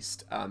estate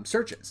based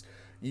searches.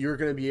 You're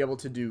going to be able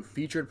to do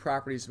featured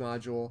properties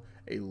module,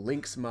 a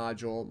links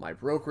module, my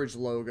brokerage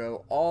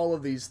logo, all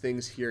of these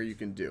things here you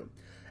can do.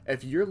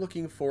 If you're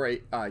looking for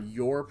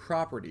your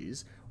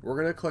properties, we're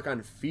going to click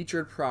on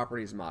featured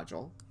properties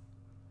module.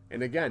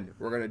 And again,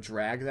 we're going to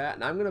drag that,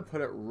 and I'm going to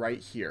put it right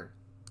here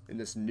in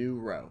this new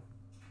row.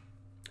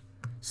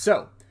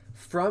 So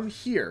from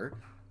here,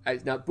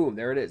 now, boom,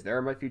 there it is. There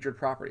are my featured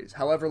properties.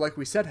 However, like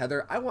we said,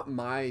 Heather, I want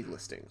my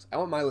listings. I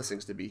want my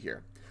listings to be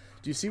here.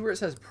 Do you see where it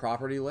says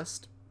property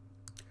list?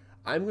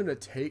 I'm going to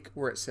take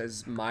where it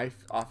says my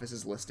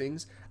office's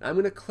listings, and I'm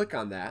going to click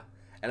on that,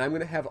 and I'm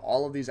going to have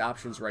all of these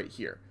options right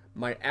here.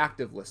 My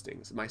active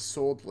listings, my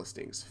sold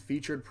listings,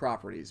 featured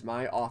properties,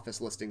 my office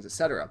listings,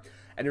 etc.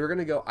 And we're going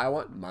to go, I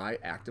want my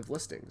active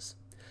listings.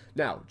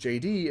 Now,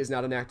 JD is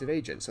not an active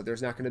agent, so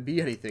there's not going to be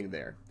anything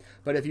there.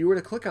 But if you were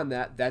to click on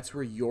that, that's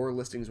where your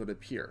listings would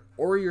appear,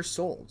 or your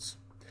solds.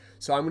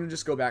 So I'm going to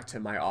just go back to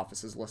my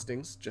office's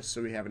listings, just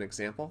so we have an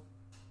example.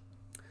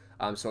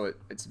 So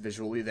it's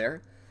visually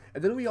there.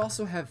 And then we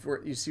also have,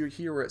 where you see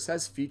here where it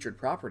says featured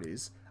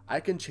properties, I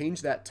can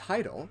change that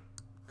title,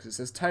 because it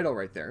says title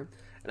right there,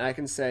 and I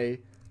can say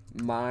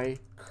my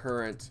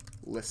current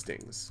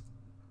listings.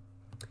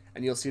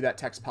 And you'll see that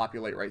text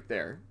populate right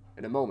there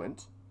in a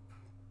moment.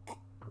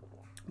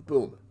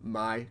 Boom,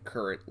 my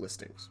current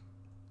listings.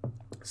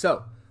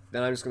 So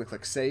then I'm just going to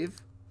click save,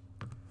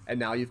 and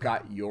now you've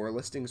got your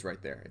listings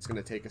right there. It's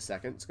going to take a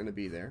second. It's going to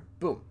be there.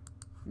 Boom,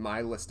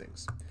 my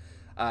listings.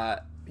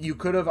 You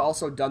could have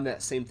also done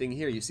that same thing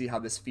here. You see how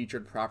this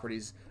featured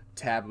properties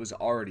tab was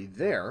already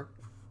there.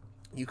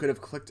 You could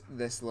have clicked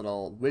this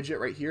little widget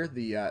right here,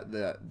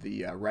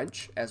 the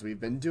wrench, as we've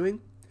been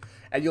doing,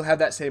 and you'll have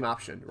that same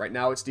option. Right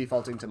now it's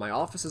defaulting to my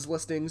office's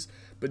listings,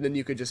 but then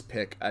you could just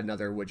pick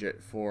another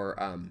widget for,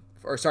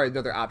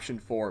 another option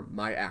for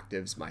my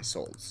actives, my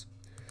solds.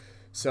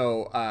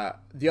 So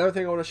the other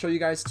thing I want to show you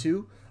guys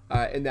too,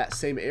 in that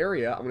same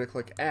area, I'm going to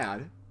click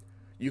add.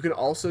 You can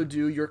also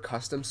do your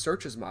custom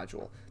searches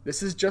module.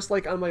 This is just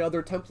like on my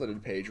other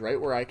templated page,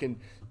 right, where I can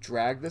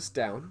drag this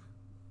down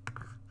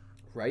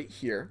right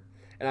here.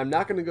 And I'm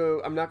not going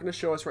to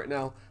show us right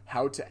now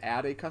how to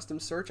add a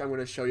custom search. I'm going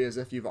to show you as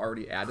if you've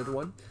already added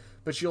one.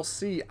 But you'll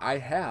see I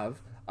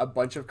have a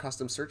bunch of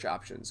custom search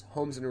options.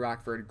 Homes in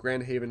Rockford,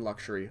 Grand Haven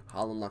Luxury,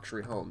 Holland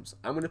Luxury Homes.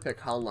 I'm going to pick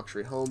Holland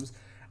Luxury Homes,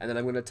 and then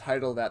I'm going to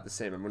title that the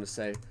same. I'm going to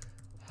say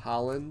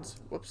Holland,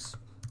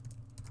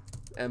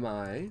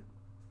 MI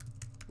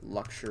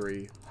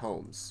Luxury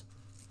Homes.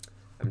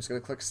 I'm just going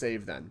to click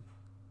save then.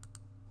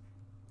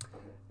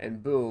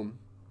 And boom,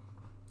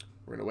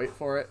 we're going to wait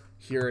for it.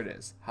 Here it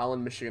is,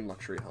 Holland, Michigan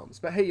Luxury Homes.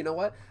 But hey, you know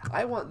what?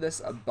 I want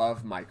this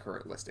above my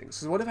current listings.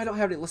 So what if I don't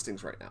have any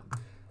listings right now?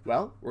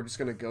 Well, we're just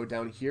going to go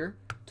down here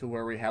to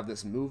where we have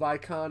this move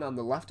icon on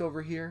the left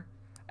over here.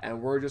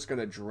 And we're just going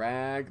to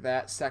drag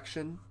that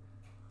section,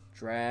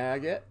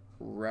 drag it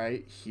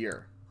right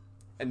here.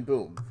 And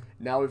boom,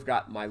 now we've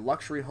got my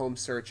luxury home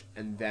search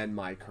and then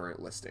my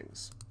current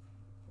listings.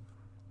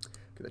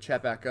 Get the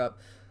chat back up.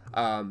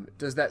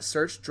 Does that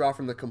search draw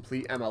from the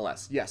complete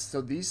MLS? Yes,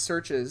 so these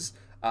searches,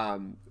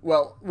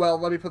 well,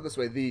 let me put it this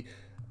way.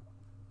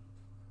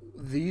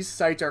 These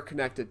sites are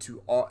connected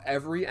to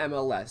every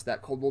MLS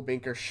that Coldwell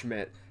Banker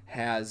Schmidt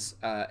has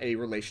a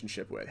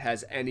relationship with,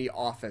 has any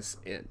office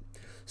in.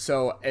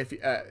 So if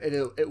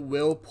it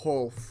will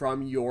pull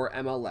from your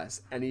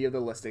MLS any of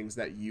the listings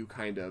that you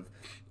kind of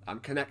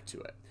connect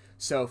to it.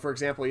 So for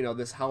example, you know,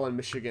 this Holland,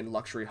 Michigan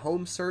luxury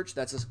home search,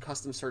 that's a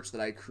custom search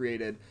that I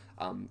created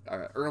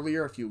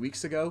earlier a few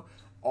weeks ago.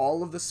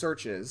 All of the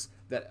searches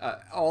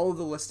all of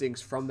the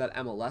listings from that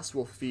MLS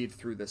will feed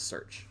through this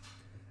search.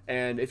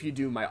 And if you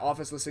do my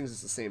office listings,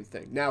 it's the same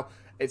thing. Now,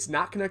 it's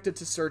not connected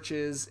to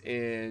searches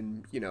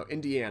in, you know,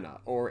 Indiana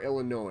or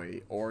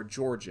Illinois or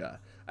Georgia.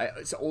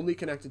 It's only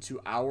connected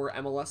to our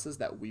MLSs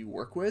that we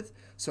work with.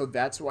 So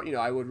that's what, you know,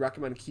 I would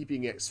recommend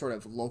keeping it sort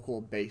of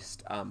local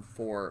based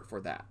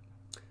for that.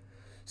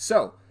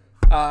 So,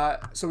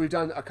 so we've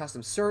done a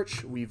custom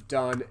search. We've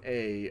done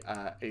a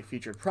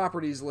featured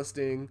properties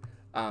listing.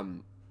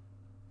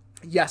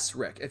 Yes,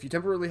 Rick, if you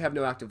temporarily have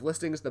no active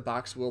listings, the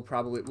box will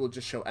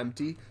just show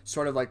empty,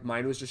 sort of like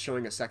mine was just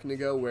showing a second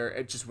ago where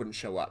it just wouldn't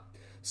show up.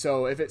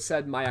 So if it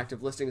said my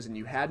active listings and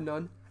you had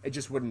none, it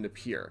just wouldn't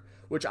appear,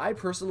 which I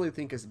personally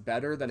think is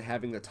better than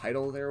having the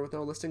title there with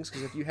no listings,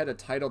 because if you had a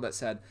title that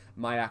said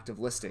my active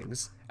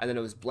listings and then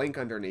it was blank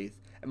underneath,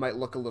 it might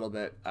look a little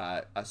bit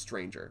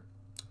stranger.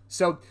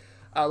 So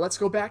let's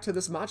go back to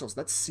this modules.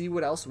 Let's see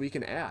what else we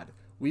can add.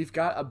 We've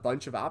got a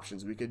bunch of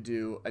options. We could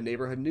do a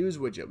neighborhood news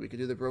widget. We could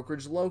do the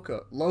brokerage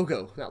logo,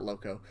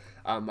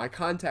 my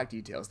contact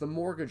details, the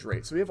mortgage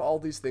rate. So we have all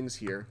these things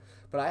here,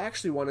 but I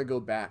actually want to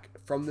go back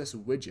from this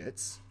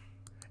widgets,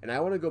 and I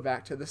want to go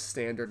back to the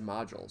standard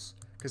modules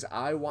because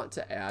I want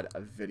to add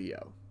a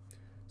video.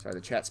 Sorry,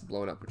 the chat's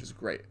blown up, which is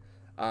great.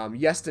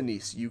 Yes,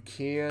 Denise, you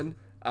can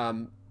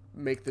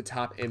make the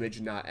top image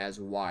not as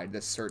wide,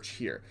 this search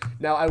here.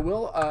 Now I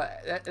will,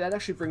 that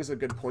actually brings a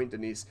good point,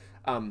 Denise.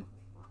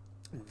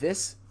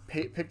 This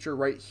picture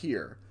right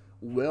here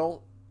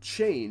will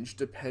change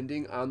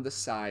depending on the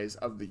size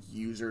of the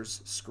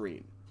user's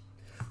screen.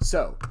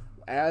 So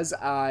as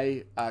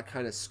I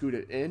kind of scoot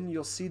it in,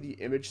 you'll see the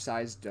image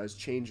size does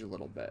change a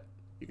little bit.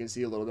 You can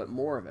see a little bit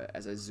more of it.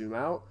 As I zoom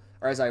out,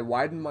 or as I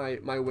widen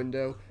my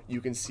window,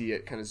 you can see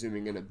it kind of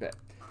zooming in a bit.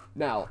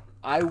 Now,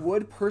 I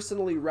would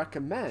personally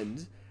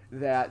recommend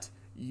that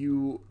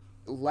you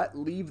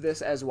leave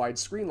this as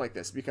widescreen like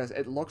this because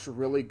it looks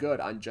really good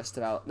on just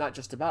about, not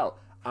just about,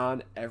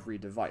 on every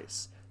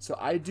device. So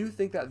I do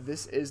think that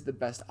this is the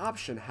best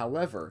option.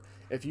 However,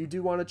 if you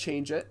do want to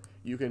change it,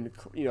 you can,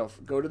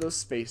 go to those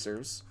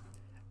spacers,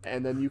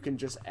 and then you can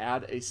just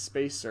add a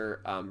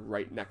spacer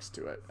right next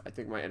to it. I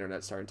think my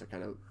internet's starting to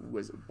kind of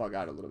bug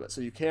out a little bit. So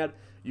you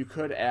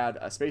could add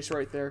a spacer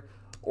right there,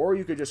 or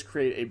you could just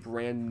create a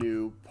brand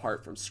new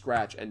part from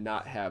scratch and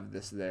not have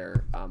this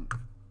there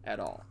at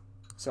all.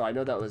 So I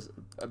know that was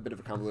a bit of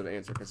a convoluted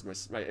answer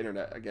because my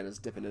internet, again, is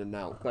dipping in and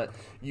out. But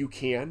you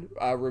can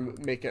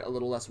make it a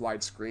little less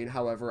widescreen.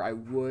 However, I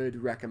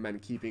would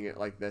recommend keeping it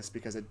like this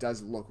because it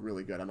does look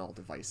really good on all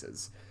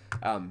devices.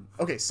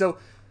 Okay, so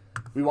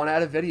we want to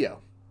add a video.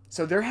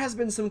 So there has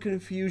been some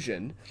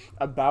confusion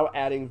about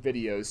adding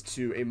videos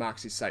to a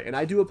Moxi site, and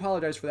I do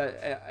apologize for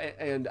that,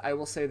 and I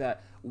will say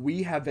that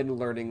we have been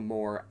learning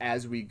more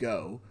as we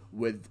go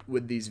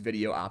with these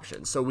video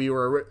options. So we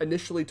were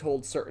initially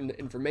told certain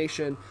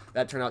information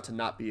that turned out to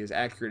not be as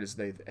accurate as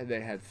they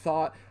had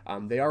thought.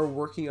 They are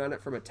working on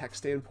it from a tech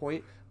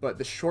standpoint, but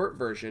the short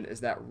version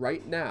is that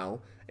right now,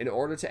 in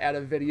order to add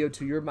a video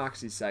to your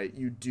Moxi site,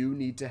 you do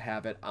need to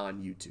have it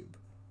on YouTube.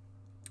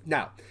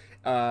 Now,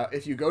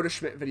 if you go to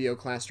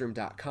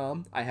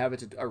schmidtvideoclassroom.com, I have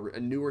a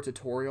newer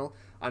tutorial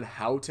on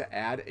how to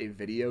add a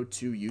video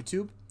to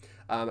YouTube,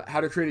 how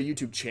to create a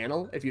YouTube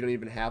channel if you don't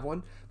even have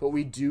one. But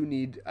we do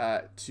need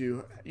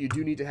you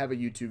do need to have a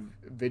YouTube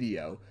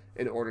video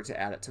in order to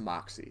add it to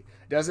Moxi.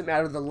 It doesn't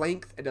matter the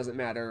length, it doesn't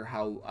matter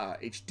how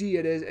HD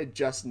it is, it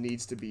just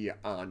needs to be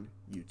on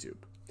YouTube.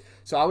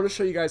 So I want to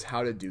show you guys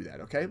how to do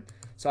that, okay?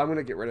 So I'm going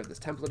to get rid of this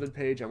templated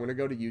page. I'm going to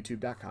go to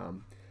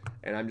youtube.com.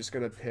 And I'm just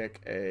going to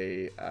pick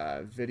a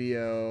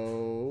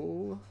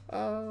video,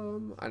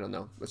 I don't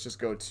know. Let's just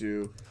go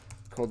to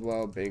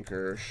Coldwell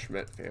Banker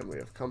Schmidt family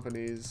of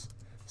companies.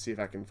 See if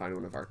I can find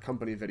one of our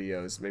company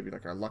videos, maybe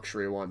like our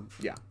luxury one.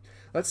 Yeah.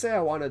 Let's say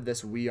I wanted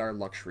this We Are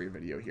Luxury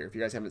video here. If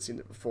you guys haven't seen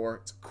it before,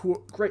 it's a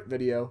cool, great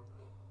video.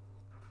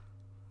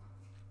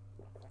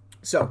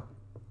 So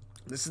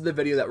this is the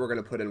video that we're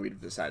going to put in, we've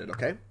decided,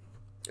 okay?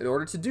 In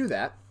order to do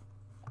that,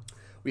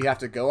 we have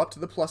to go up to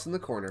the plus in the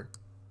corner,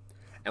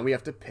 and we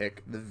have to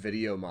pick the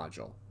video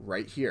module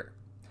right here.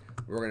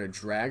 We're going to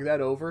drag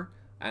that over,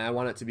 and I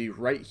want it to be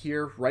right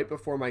here, right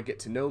before my get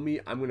to know me.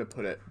 I'm going to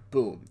put it,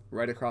 boom,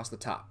 right across the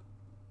top.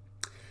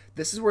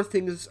 This is where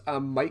things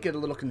might get a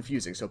little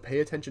confusing, so pay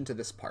attention to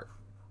this part.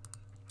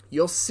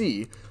 You'll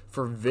see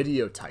for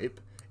video type,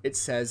 it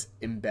says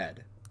embed.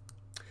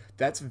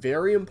 That's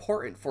very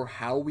important for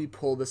how we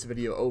pull this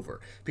video over,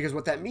 because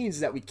what that means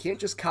is that we can't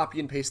just copy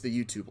and paste the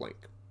YouTube link.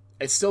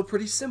 It's still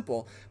pretty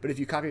simple, but if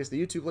you copy and paste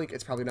the YouTube link,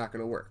 it's probably not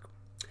going to work.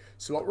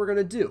 So what we're going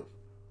to do,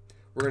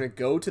 we're going to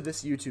go to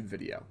this YouTube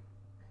video,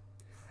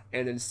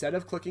 and instead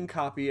of clicking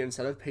copy,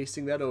 instead of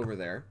pasting that over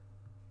there,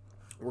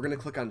 we're going to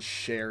click on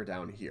share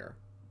down here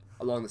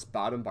along this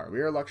bottom bar. We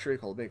Are Luxury,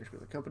 Coldwell Banker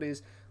Schmidt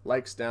companies,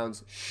 likes,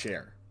 downs,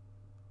 share.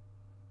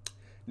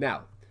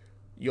 Now,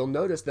 you'll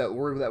notice that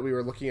word that we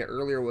were looking at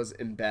earlier was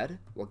embed.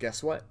 Well,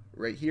 guess what?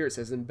 Right here it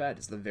says embed.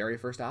 It's the very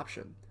first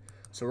option.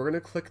 So we're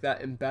going to click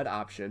that embed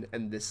option,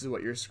 and this is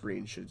what your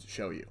screen should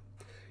show you.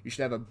 You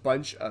should have a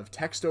bunch of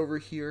text over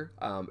here.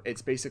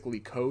 It's basically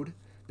code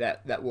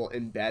that will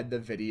embed the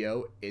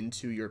video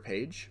into your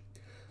page.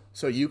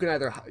 So you can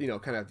either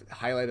kind of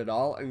highlight it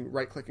all and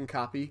right-click and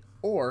copy,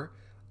 or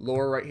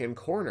lower right-hand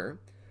corner,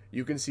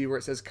 you can see where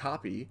it says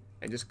copy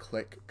and just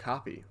click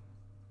copy.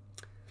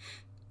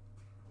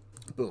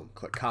 Boom,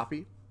 click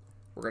copy.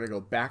 We're going to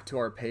go back to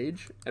our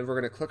page, and we're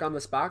going to click on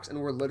this box,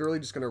 and we're literally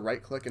just going to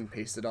right-click and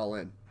paste it all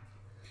in.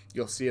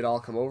 You'll see it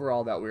all come over,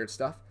 all that weird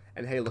stuff,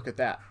 and hey, look at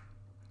that.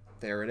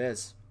 There it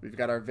is. We've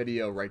got our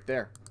video right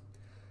there.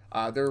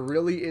 There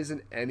really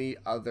isn't any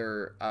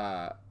other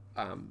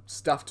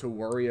stuff to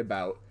worry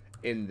about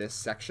in this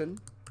section.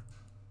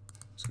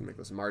 Just gonna make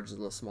those margins a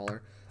little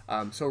smaller.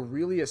 So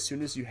really, as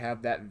soon as you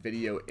have that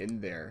video in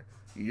there,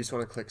 you just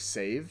want to click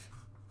save,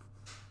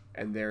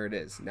 and there it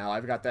is. Now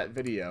I've got that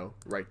video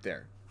right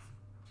there.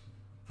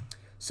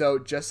 So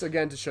just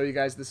again to show you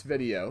guys this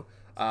video,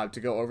 to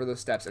go over those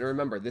steps, and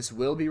remember, this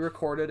will be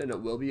recorded and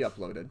it will be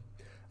uploaded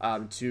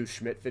to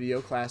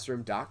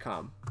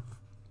schmidtvideoclassroom.com.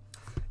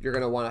 You're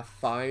going to want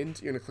to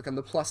you're going to click on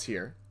the plus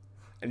here,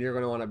 and you're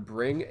going to want to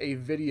bring a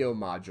video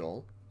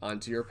module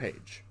onto your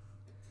page.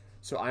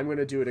 So I'm going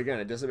to do it again.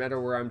 It doesn't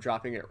matter where I'm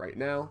dropping it right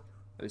now.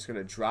 I'm just going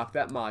to drop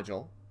that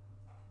module.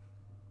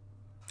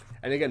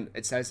 And again,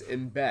 it says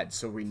embed,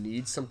 so we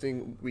need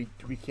something, we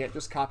can't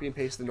just copy and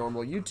paste the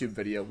normal YouTube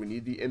video, we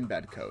need the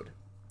embed code.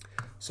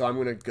 So I'm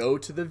going to go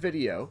to the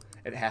video.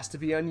 It has to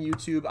be on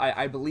YouTube.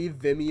 I believe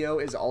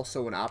Vimeo is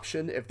also an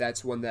option if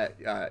that's one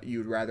that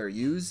you'd rather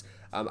use.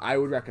 I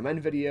would recommend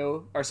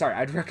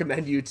I'd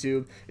recommend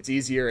YouTube. It's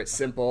easier, it's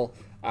simple.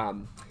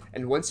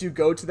 And once you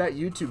go to that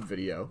YouTube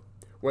video,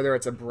 whether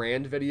it's a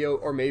brand video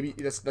or maybe,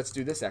 let's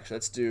do this actually.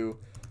 Let's do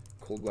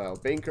Coldwell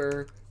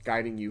Banker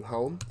Guiding You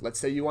Home. Let's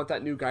say you want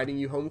that new Guiding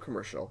You Home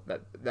commercial,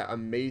 that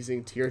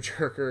amazing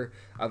tearjerker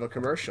of a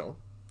commercial.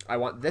 I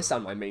want this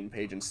on my main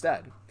page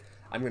instead.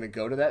 I'm going to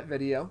go to that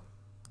video,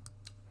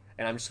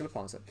 and I'm just going to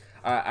pause it.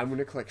 I'm going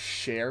to click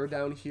share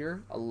down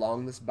here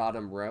along this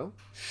bottom row,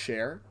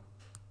 share.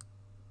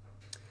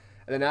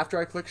 And then after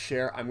I click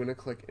share, I'm going to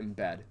click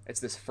embed. It's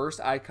this first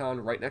icon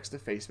right next to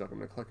Facebook. I'm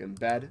going to click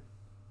embed.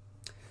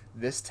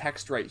 This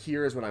text right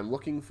here is what I'm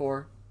looking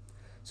for.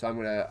 So I'm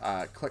going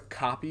to click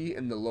copy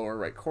in the lower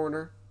right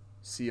corner,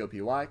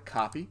 C-O-P-Y,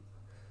 copy.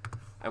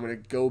 I'm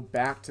going to go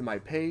back to my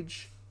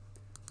page,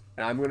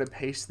 and I'm going to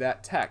paste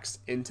that text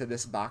into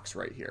this box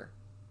right here.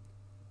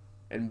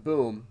 And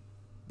boom,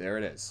 there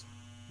it is.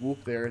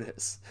 Whoop, there it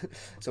is.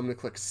 So I'm going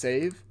to click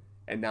save,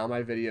 and now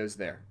my video is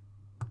there.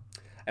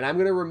 And I'm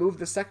going to remove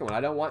the second one.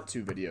 I don't want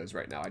 2 videos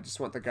right now. I just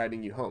want the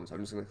guiding you home. So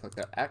I'm just going to click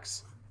that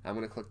X. I'm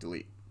going to click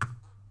delete.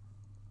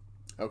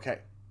 Okay.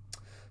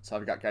 So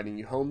I've got guiding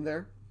you home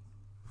there.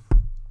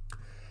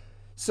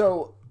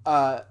 So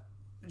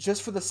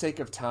just for the sake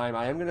of time,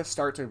 I am going to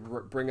start to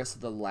bring us to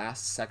the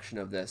last section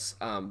of this,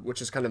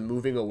 which is kind of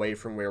moving away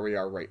from where we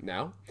are right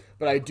now.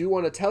 But I do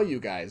want to tell you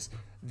guys,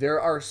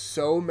 there are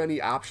so many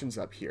options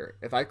up here.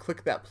 If I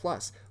click that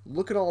plus,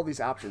 look at all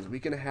these options. We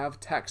can have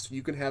text.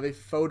 You can have a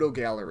photo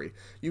gallery.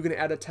 You can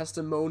add a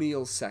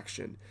testimonials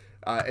section.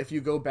 If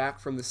you go back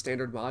from the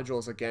standard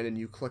modules again and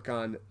you click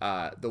on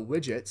the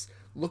widgets,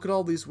 look at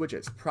all these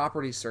widgets.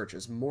 Property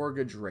searches,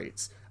 mortgage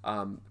rates,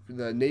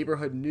 the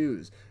neighborhood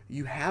news.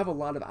 You have a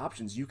lot of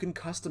options. You can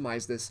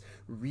customize this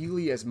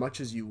really as much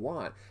as you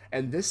want.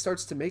 And this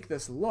starts to make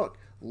this look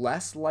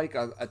less like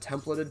a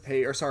templated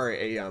page, or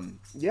sorry,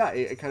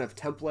 a kind of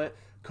template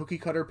cookie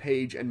cutter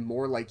page, and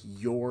more like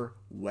your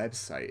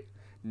website.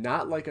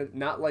 Not like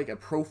a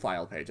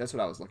profile page. That's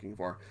what I was looking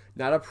for.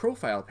 Not a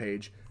profile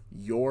page,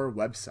 your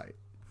website.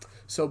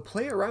 So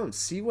play around,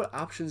 see what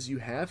options you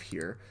have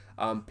here.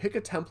 Pick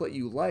a template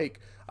you like,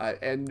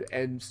 and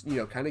you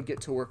know, kind of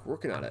get to work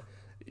working on it.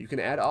 You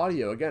can add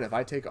audio. Again, if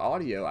I take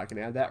audio, I can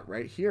add that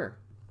right here.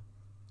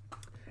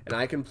 And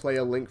I can play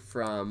a link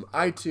from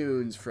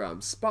iTunes,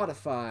 from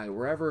Spotify,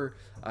 wherever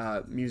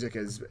music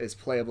is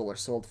playable or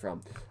sold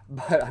from.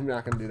 But I'm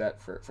not going to do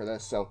that for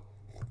this. So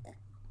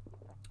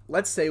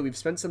let's say we've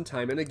spent some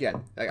time, and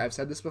again, like I've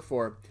said this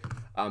before,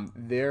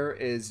 there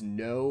is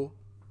no...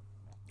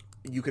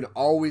 You can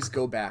always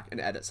go back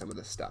and edit some of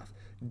this stuff.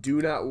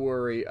 Do not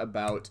worry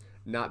about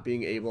not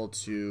being able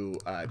to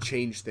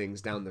change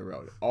things down the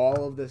road.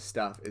 All of this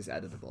stuff is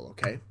editable,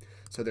 okay?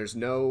 So there's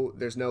no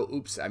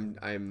oops,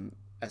 I'm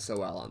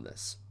SOL on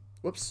this.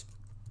 Whoops.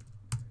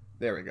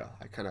 There we go.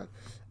 I kind of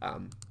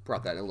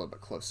brought that in a little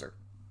bit closer.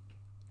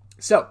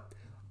 So,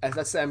 as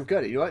I say, I'm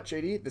good. You know what,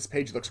 JD? This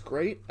page looks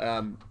great.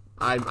 I'm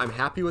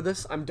happy with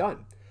this. I'm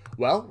done.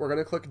 Well, we're going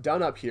to click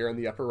done up here in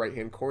the upper right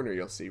hand corner.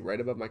 You'll see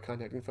right above my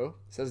contact info, it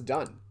says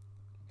done.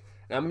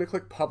 And I'm going to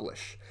click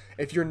publish.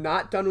 If you're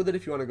not done with it,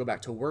 if you want to go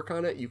back to work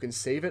on it, you can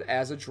save it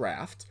as a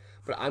draft,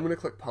 but I'm going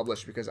to click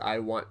publish because I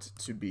want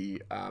to be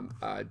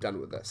done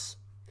with this.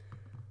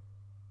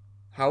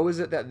 How is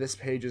it that this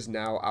page is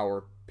now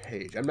our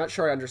page? I'm not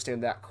sure I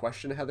understand that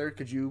question, Heather.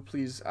 Could you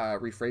please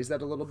rephrase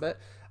that a little bit?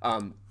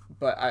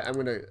 But I'm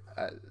going to,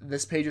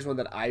 this page is one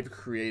that I've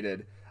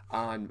created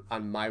on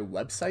my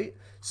website.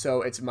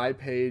 So it's my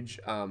page.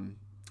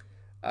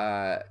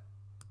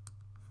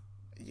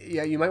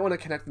 Yeah, you might want to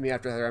connect with me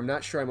after that. I'm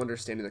not sure I'm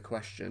understanding the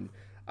question.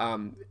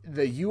 The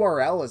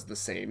URL is the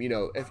same, you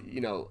know, if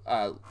you know,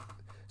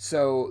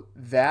 so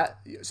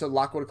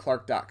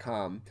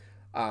lockwoodclark.com.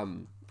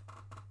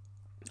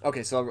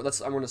 Okay, so I'm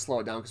going to slow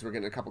it down because we're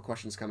getting a couple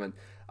questions coming.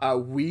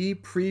 We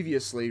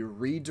previously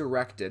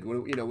redirected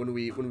when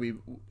we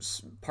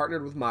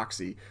partnered with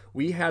Moxi,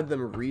 we had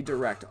them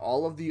redirect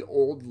all of the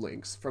old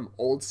links from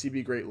old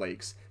CB Great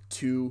Lakes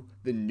to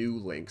the new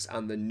links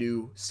on the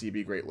new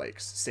CB Great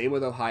Lakes. Same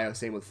with Ohio,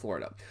 same with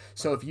Florida.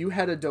 So if you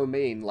had a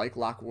domain like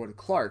Lockwood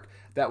Clark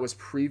that was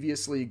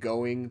previously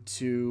going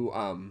to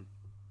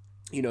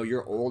you know,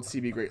 your old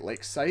CB Great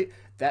Lakes site,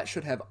 that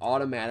should have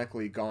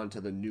automatically gone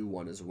to the new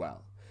one as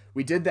well.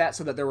 We did that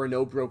so that there were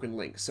no broken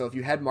links. So if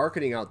you had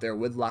marketing out there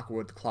with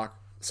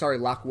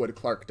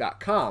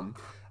lockwoodclark.com,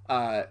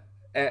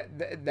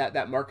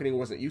 that marketing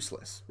wasn't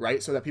useless,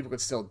 right? So that people could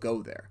still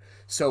go there.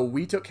 So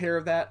we took care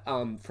of that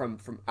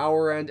from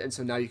our end, and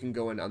so now you can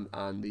go in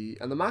on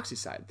the Moxi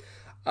side.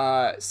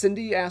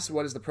 Cindy asked,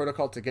 what is the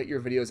protocol to get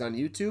your videos on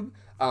YouTube?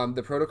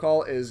 The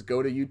protocol is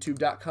go to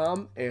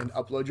youtube.com and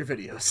upload your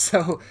videos.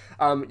 So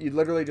you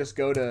literally just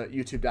go to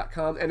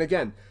youtube.com, and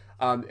again,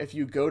 if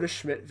you go to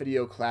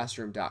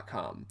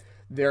schmidtvideoclassroom.com,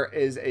 there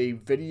is a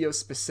video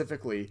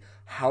specifically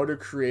how to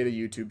create a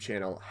YouTube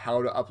channel,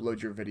 how to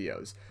upload your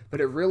videos. But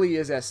it really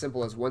is as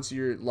simple as once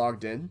you're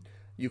logged in,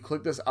 you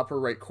click this upper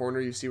right corner,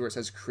 you see where it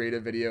says create a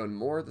video and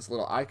more, this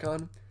little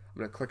icon. I'm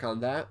going to click on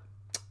that.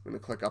 I'm going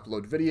to click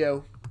upload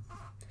video.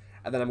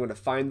 And then I'm going to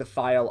find the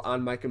file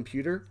on my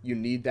computer. You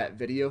need that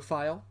video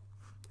file.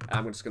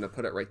 I'm just going to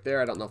put it right there.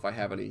 I don't know if I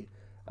have any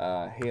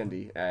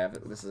handy.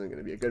 This isn't going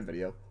to be a good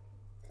video.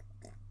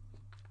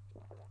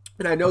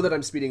 And I know that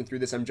I'm speeding through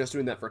this. I'm just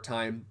doing that for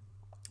time.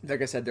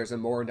 Like I said, there's a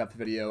more in-depth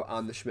video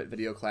on the Schmidt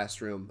Video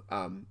Classroom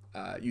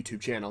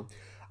YouTube channel.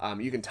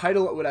 You can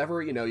title it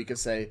whatever, you know, you can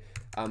say,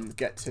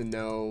 get to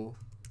know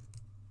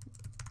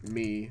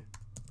me,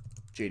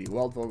 JD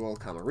Waldvogel,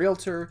 comma,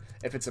 realtor.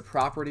 If it's a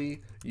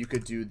property, you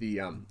could do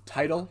the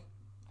title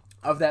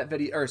of that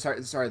video, or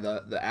sorry,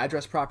 the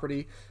address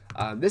property.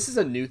 This is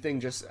a new thing,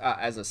 just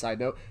as a side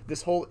note.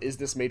 This whole "is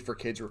this made for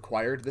kids"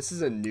 required. This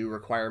is a new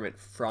requirement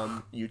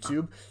from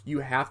YouTube. You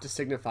have to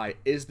signify,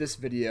 is this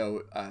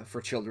video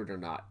for children or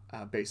not,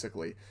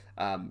 basically.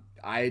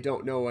 I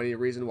don't know any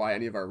reason why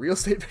any of our real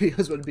estate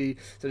videos would be,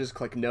 so just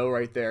click no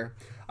right there.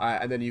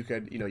 And then you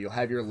could, you know, you'll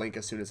have your link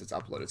as soon as it's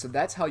uploaded. So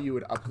that's how you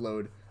would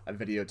upload a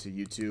video to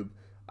YouTube.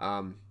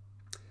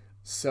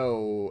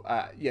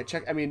 Yeah,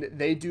 check. I mean,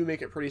 they do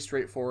make it pretty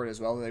straightforward as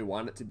well. They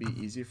want it to be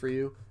easy for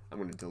you. I'm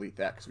going to delete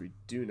that because we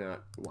do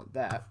not want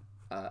that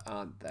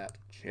on that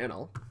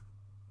channel.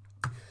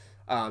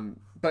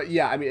 But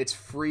yeah, I mean, it's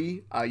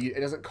free. It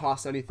doesn't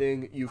cost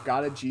anything. You've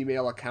got a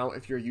Gmail account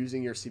if you're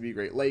using your CB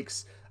Great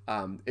Lakes.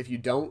 If you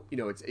don't, you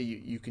know,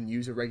 you can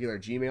use a regular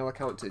Gmail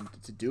account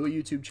to do a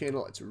YouTube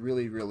channel. It's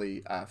really,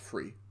 really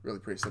free. Really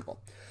pretty simple.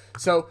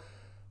 So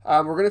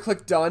we're going to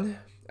click done.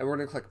 And we're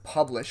going to click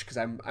publish because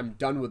I'm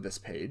done with this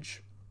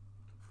page.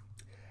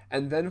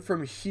 And then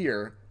from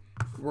here,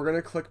 we're going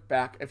to click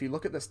back. If you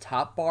look at this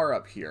top bar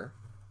up here,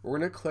 we're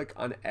going to click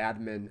on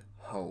admin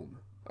home.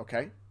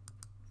 Okay.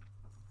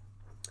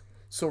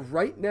 So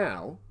right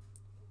now,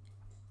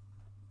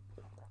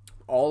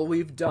 all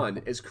we've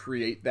done is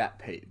create that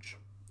page.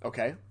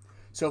 Okay.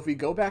 So if we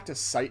go back to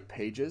site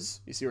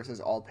pages, you see where it says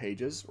all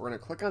pages, we're going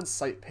to click on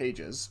site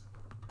pages.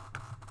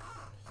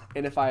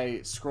 And if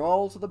I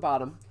scroll to the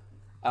bottom,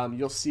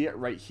 you'll see it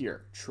right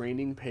here,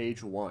 training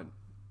page 1.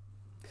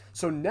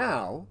 So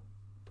now,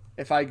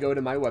 if I go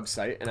to my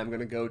website, and I'm going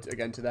to go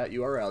again to that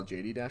URL,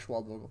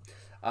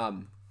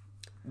 jd-waldvogel,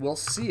 we'll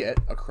see it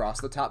across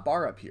the top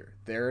bar up here.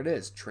 There it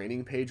is,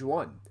 training page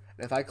 1.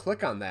 And if I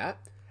click on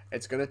that,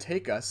 it's going to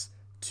take us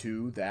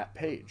to that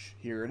page.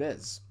 Here it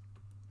is.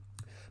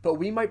 But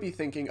we might be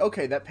thinking,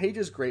 okay, that page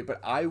is great, but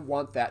I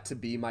want that to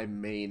be my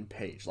main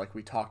page, like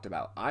we talked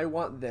about. I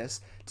want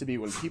this to be,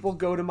 when people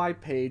go to my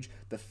page,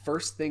 the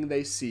first thing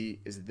they see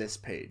is this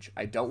page.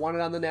 I don't want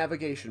it on the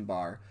navigation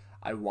bar.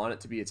 I want it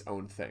to be its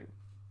own thing.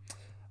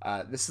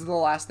 This is the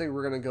last thing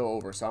we're going to go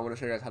over, so I'm going to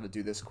show you guys how to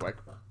do this quick.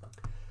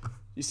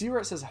 You see where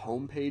it says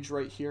home page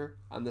right here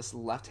on this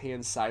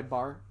left-hand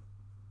sidebar?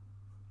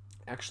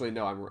 Actually,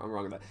 no, I'm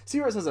wrong with that. See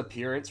where it says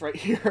appearance right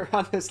here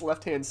on this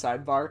left-hand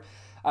sidebar?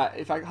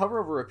 If I hover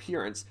over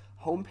appearance,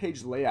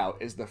 homepage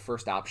layout is the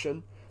first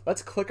option.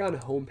 Let's click on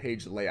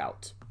homepage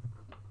layout.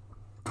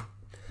 And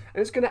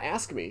it's going to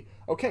ask me,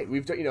 okay,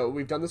 we've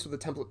done this with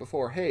the template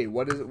before. Hey,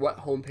 what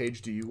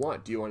homepage do you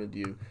want? Do you want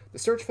to do the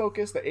search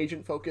focus, the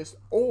agent focus,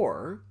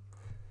 or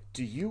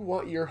do you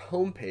want your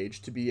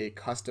homepage to be a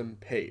custom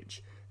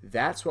page?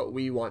 That's what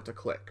we want to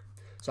click.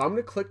 So I'm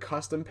going to click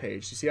custom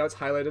page. You see how it's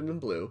highlighted in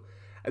blue?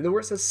 And then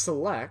where it says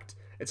select,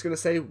 it's going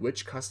to say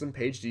which custom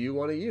page do you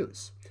want to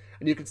use?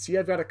 And you can see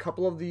I've got a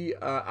couple of the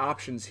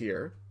options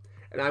here.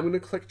 And I'm going to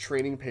click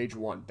training page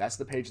 1. That's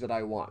the page that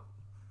I want.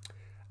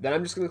 Then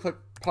I'm just going to click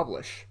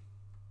publish.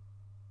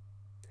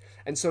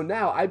 And so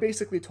now I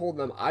basically told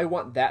them I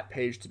want that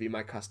page to be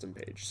my custom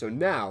page. So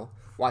now,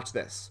 watch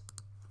this.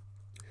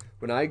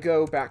 When I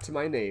go back to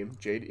my name,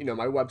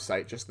 my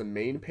website, just the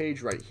main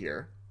page right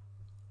here,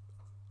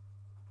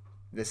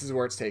 this is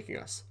where it's taking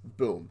us.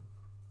 Boom.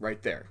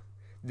 Right there.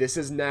 This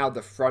is now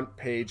the front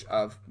page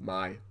of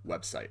my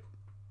website.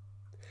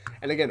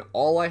 And again,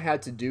 all I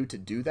had to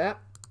do that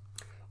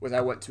was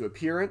I went to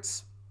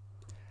appearance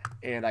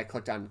and I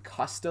clicked on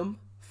custom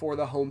for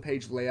the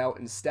homepage layout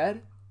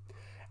instead.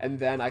 And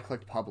then I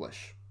clicked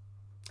publish.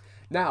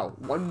 Now,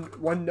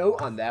 one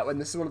note on that, and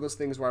this is one of those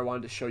things where I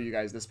wanted to show you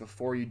guys this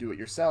before you do it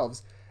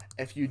yourselves.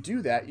 If you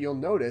do that, you'll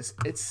notice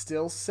it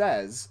still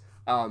says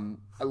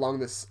along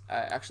this,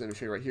 actually let me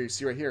show you right here, you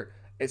see right here,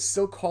 it's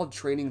still called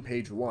training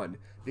page 1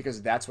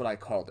 because that's what I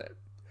called it.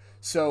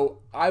 So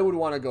I would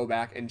want to go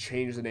back and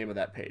change the name of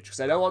that page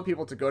because I don't want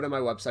people to go to my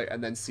website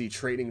and then see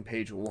training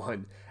page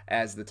 1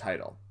 as the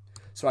title.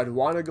 So I'd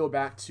want to go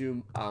back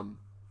to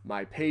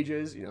my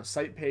pages,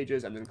 site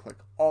pages, and then click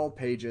all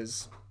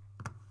pages.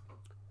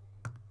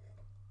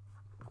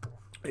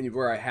 And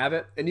where I have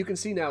it, and you can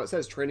see now it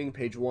says training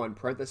page 1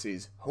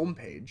 parentheses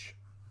homepage.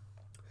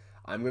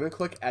 I'm going to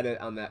click edit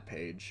on that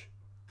page.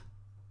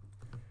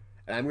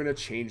 And I'm going to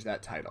change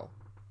that title.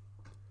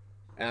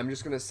 And I'm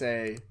just going to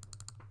say,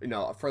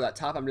 for that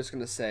top, I'm just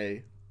going to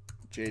say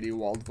JD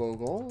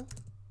Waldvogel,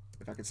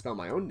 if I could spell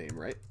my own name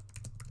right,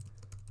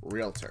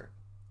 Realtor.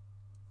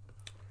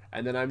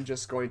 And then I'm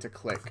just going to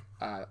click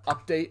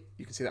update.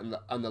 You can see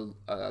that on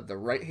the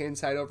right-hand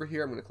side over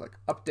here. I'm going to click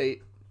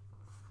update.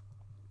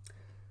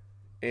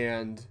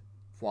 And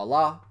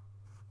voila.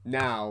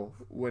 Now,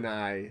 when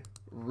I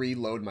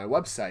reload my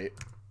website,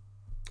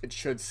 it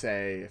should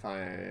say, if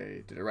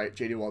I did it right,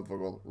 JD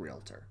Waldvogel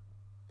Realtor.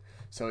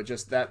 So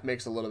that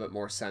makes a little bit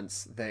more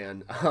sense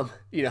than,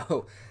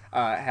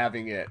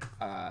 having it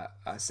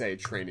say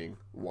training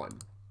 1.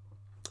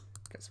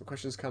 Got some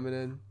questions coming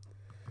in.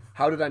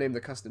 How did I name the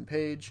custom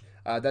page?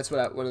 That's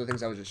what one of the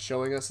things I was just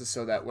showing us is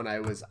so that when I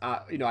was,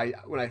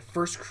 when I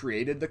first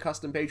created the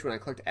custom page, when I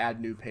clicked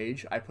add new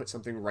page, I put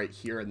something right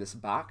here in this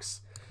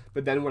box.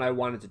 But then when I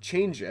wanted to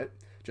change it,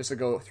 just to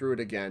go through it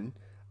again,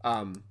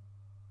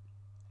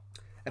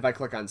 if I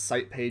click on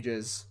site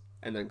pages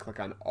and then click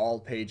on all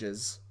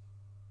pages,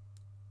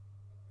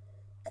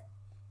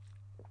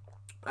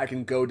 I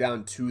can go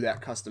down to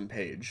that custom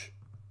page,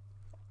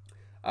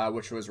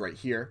 which was right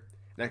here,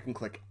 and I can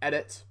click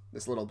edit,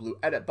 this little blue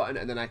edit button,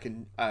 and then I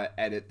can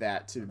edit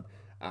that to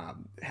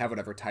have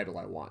whatever title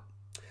I want.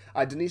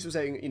 Denise was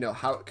saying,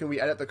 how can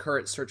we edit the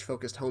current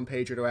search-focused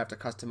homepage, or do I have to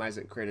customize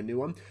it and create a new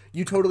one?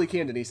 You totally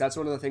can, Denise. That's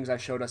one of the things I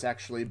showed us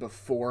actually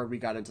before we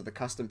got into the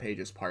custom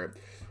pages part.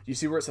 You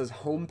see where it says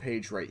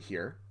homepage right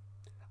here,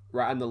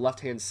 right on the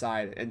left-hand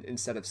side, and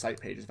instead of site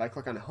pages. If I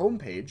click on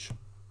homepage,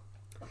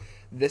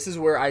 this is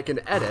where I can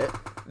edit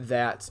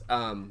that.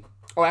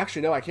 Oh,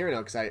 actually, no, I can't right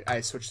now because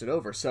I switched it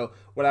over. So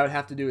what I would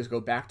have to do is go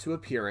back to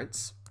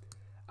appearance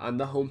on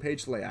the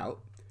homepage layout,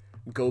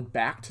 go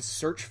back to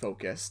search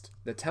focused,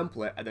 the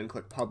template, and then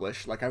click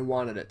publish like I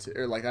wanted it to,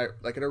 or like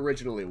it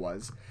originally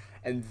was.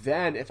 And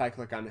then if I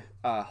click on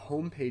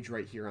homepage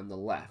right here on the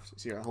left,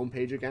 see our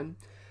homepage again?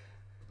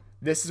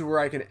 This is where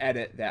I can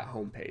edit that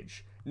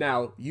homepage.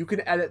 Now, you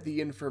can edit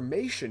the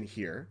information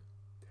here,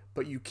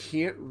 but you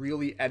can't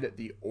really edit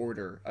the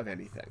order of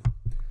anything.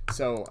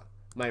 So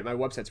my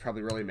website's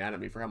probably really mad at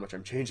me for how much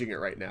I'm changing it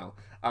right now.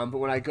 But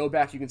when I go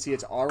back, you can see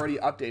it's already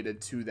updated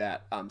to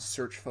that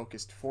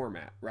search-focused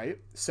format, right?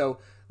 So,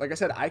 like I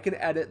said, I can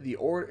edit the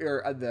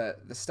order,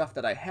 the stuff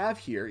that I have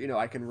here.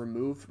 I can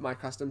remove my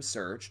custom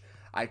search.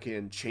 I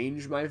can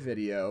change my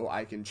video.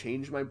 I can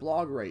change my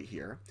blog right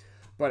here.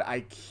 But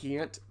I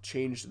can't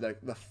change the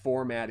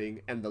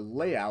formatting and the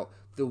layout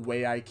the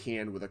way I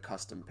can with a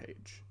custom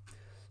page.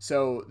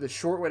 So the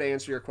short way to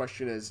answer your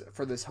question is,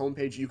 for this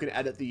homepage, you can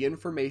edit the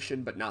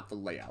information, but not the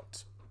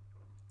layout.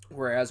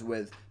 Whereas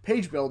with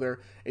Page Builder,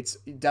 it's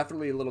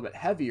definitely a little bit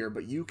heavier,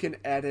 but you can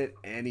edit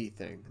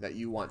anything that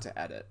you want to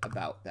edit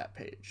about that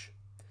page.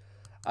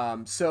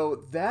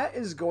 So that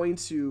is going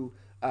to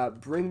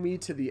bring me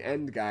to the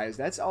end, guys.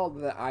 That's all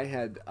that I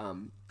had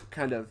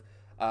kind of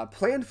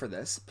planned for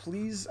this.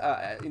 Please,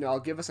 I'll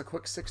give us a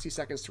quick 60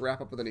 seconds to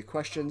wrap up with any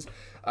questions.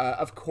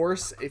 Of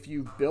course, if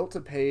you built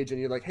a page and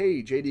you're like,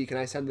 hey, JD, can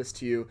I send this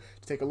to you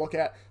to take a look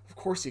at? Of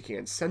course you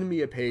can. Send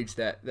me a page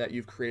that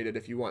you've created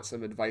if you want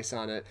some advice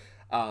on it.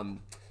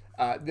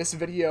 This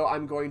video,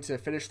 I'm going to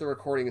finish the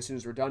recording as soon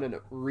as we're done and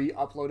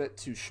re-upload it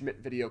to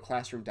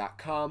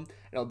schmidtvideoclassroom.com.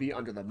 It'll be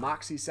under the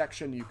Moxi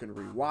section. You can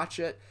re-watch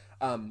it.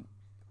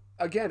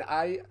 Again,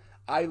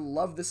 I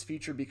love this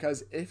feature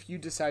because if you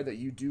decide that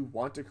you do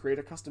want to create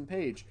a custom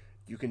page,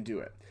 you can do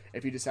it.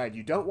 If you decide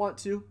you don't want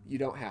to, you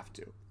don't have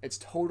to. It's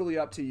totally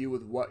up to you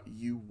with what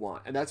you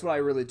want. And that's what I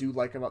really do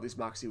like about these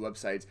Moxi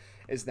websites,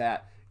 is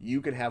that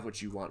you can have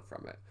what you want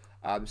from it.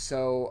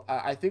 So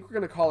I think we're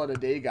going to call it a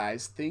day,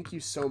 guys. Thank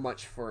you so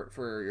much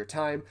for your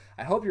time.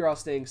 I hope you're all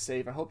staying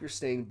safe. I hope you're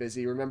staying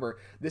busy. Remember,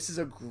 this is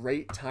a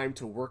great time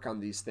to work on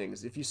these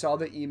things. If you saw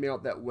the email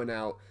that went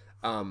out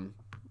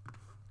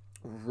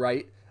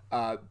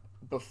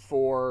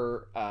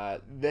before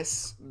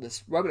this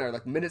webinar,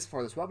 like minutes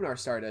before this webinar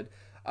started,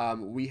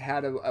 we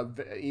had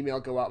an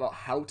email go out about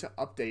how to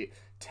update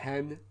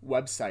 10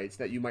 websites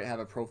that you might have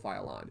a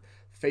profile on.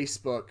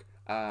 Facebook,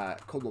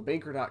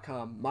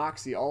 coldwellbanker.com,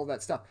 Moxi, all of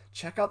that stuff.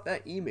 Check out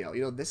that email.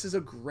 This is a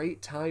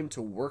great time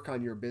to work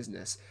on your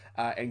business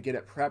and get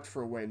it prepped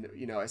for when,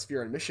 if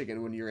you're in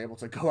Michigan, when you're able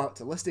to go out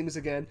to listings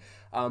again.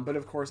 But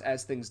of course,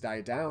 as things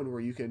die down,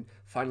 where you can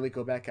finally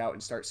go back out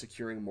and start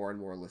securing more and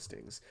more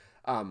listings.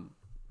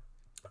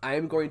 I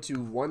am going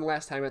to, one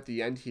last time at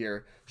the end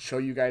here, show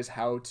you guys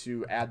how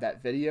to add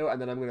that video,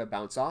 and then I'm going to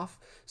bounce off.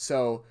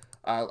 So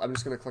I'm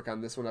just going to click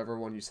on this whenever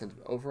one you sent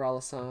over,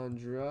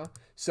 Alessandra.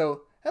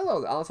 So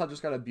hello, Alessandra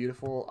just got a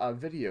beautiful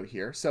video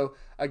here. So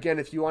again,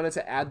 if you wanted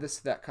to add this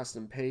to that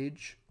custom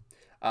page,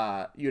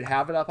 you'd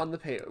have it up on the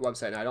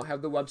website. Now, I don't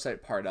have the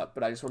website part up,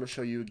 but I just want to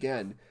show you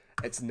again,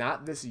 it's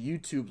not this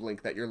YouTube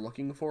link that you're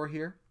looking for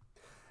here.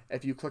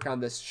 If you click on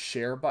this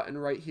share button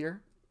right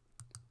here,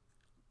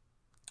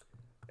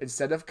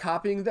 instead of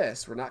copying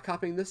this, we're not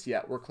copying this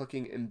yet, we're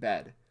clicking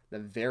embed, the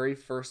very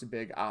first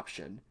big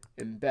option,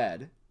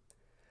 embed.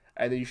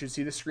 And then you should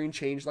see the screen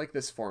change like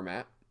this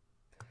format.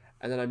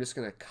 And then I'm just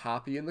going to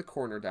copy in the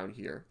corner down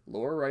here,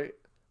 lower right,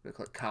 I'm going to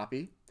click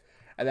copy.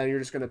 And then you're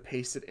just going to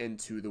paste it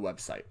into the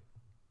website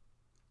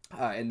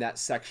in that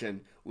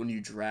section when you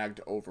dragged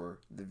over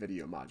the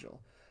video module.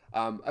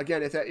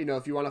 Again,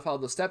 if you want to follow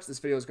the steps, this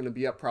video is going to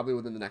be up probably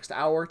within the next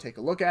hour. Take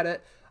a look at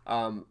it.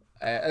 And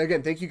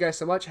again, thank you guys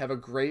so much. Have a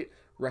great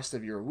rest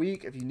of your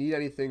week. If you need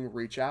anything,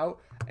 reach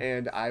out,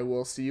 and I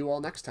will see you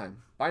all next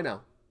time. Bye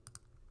now.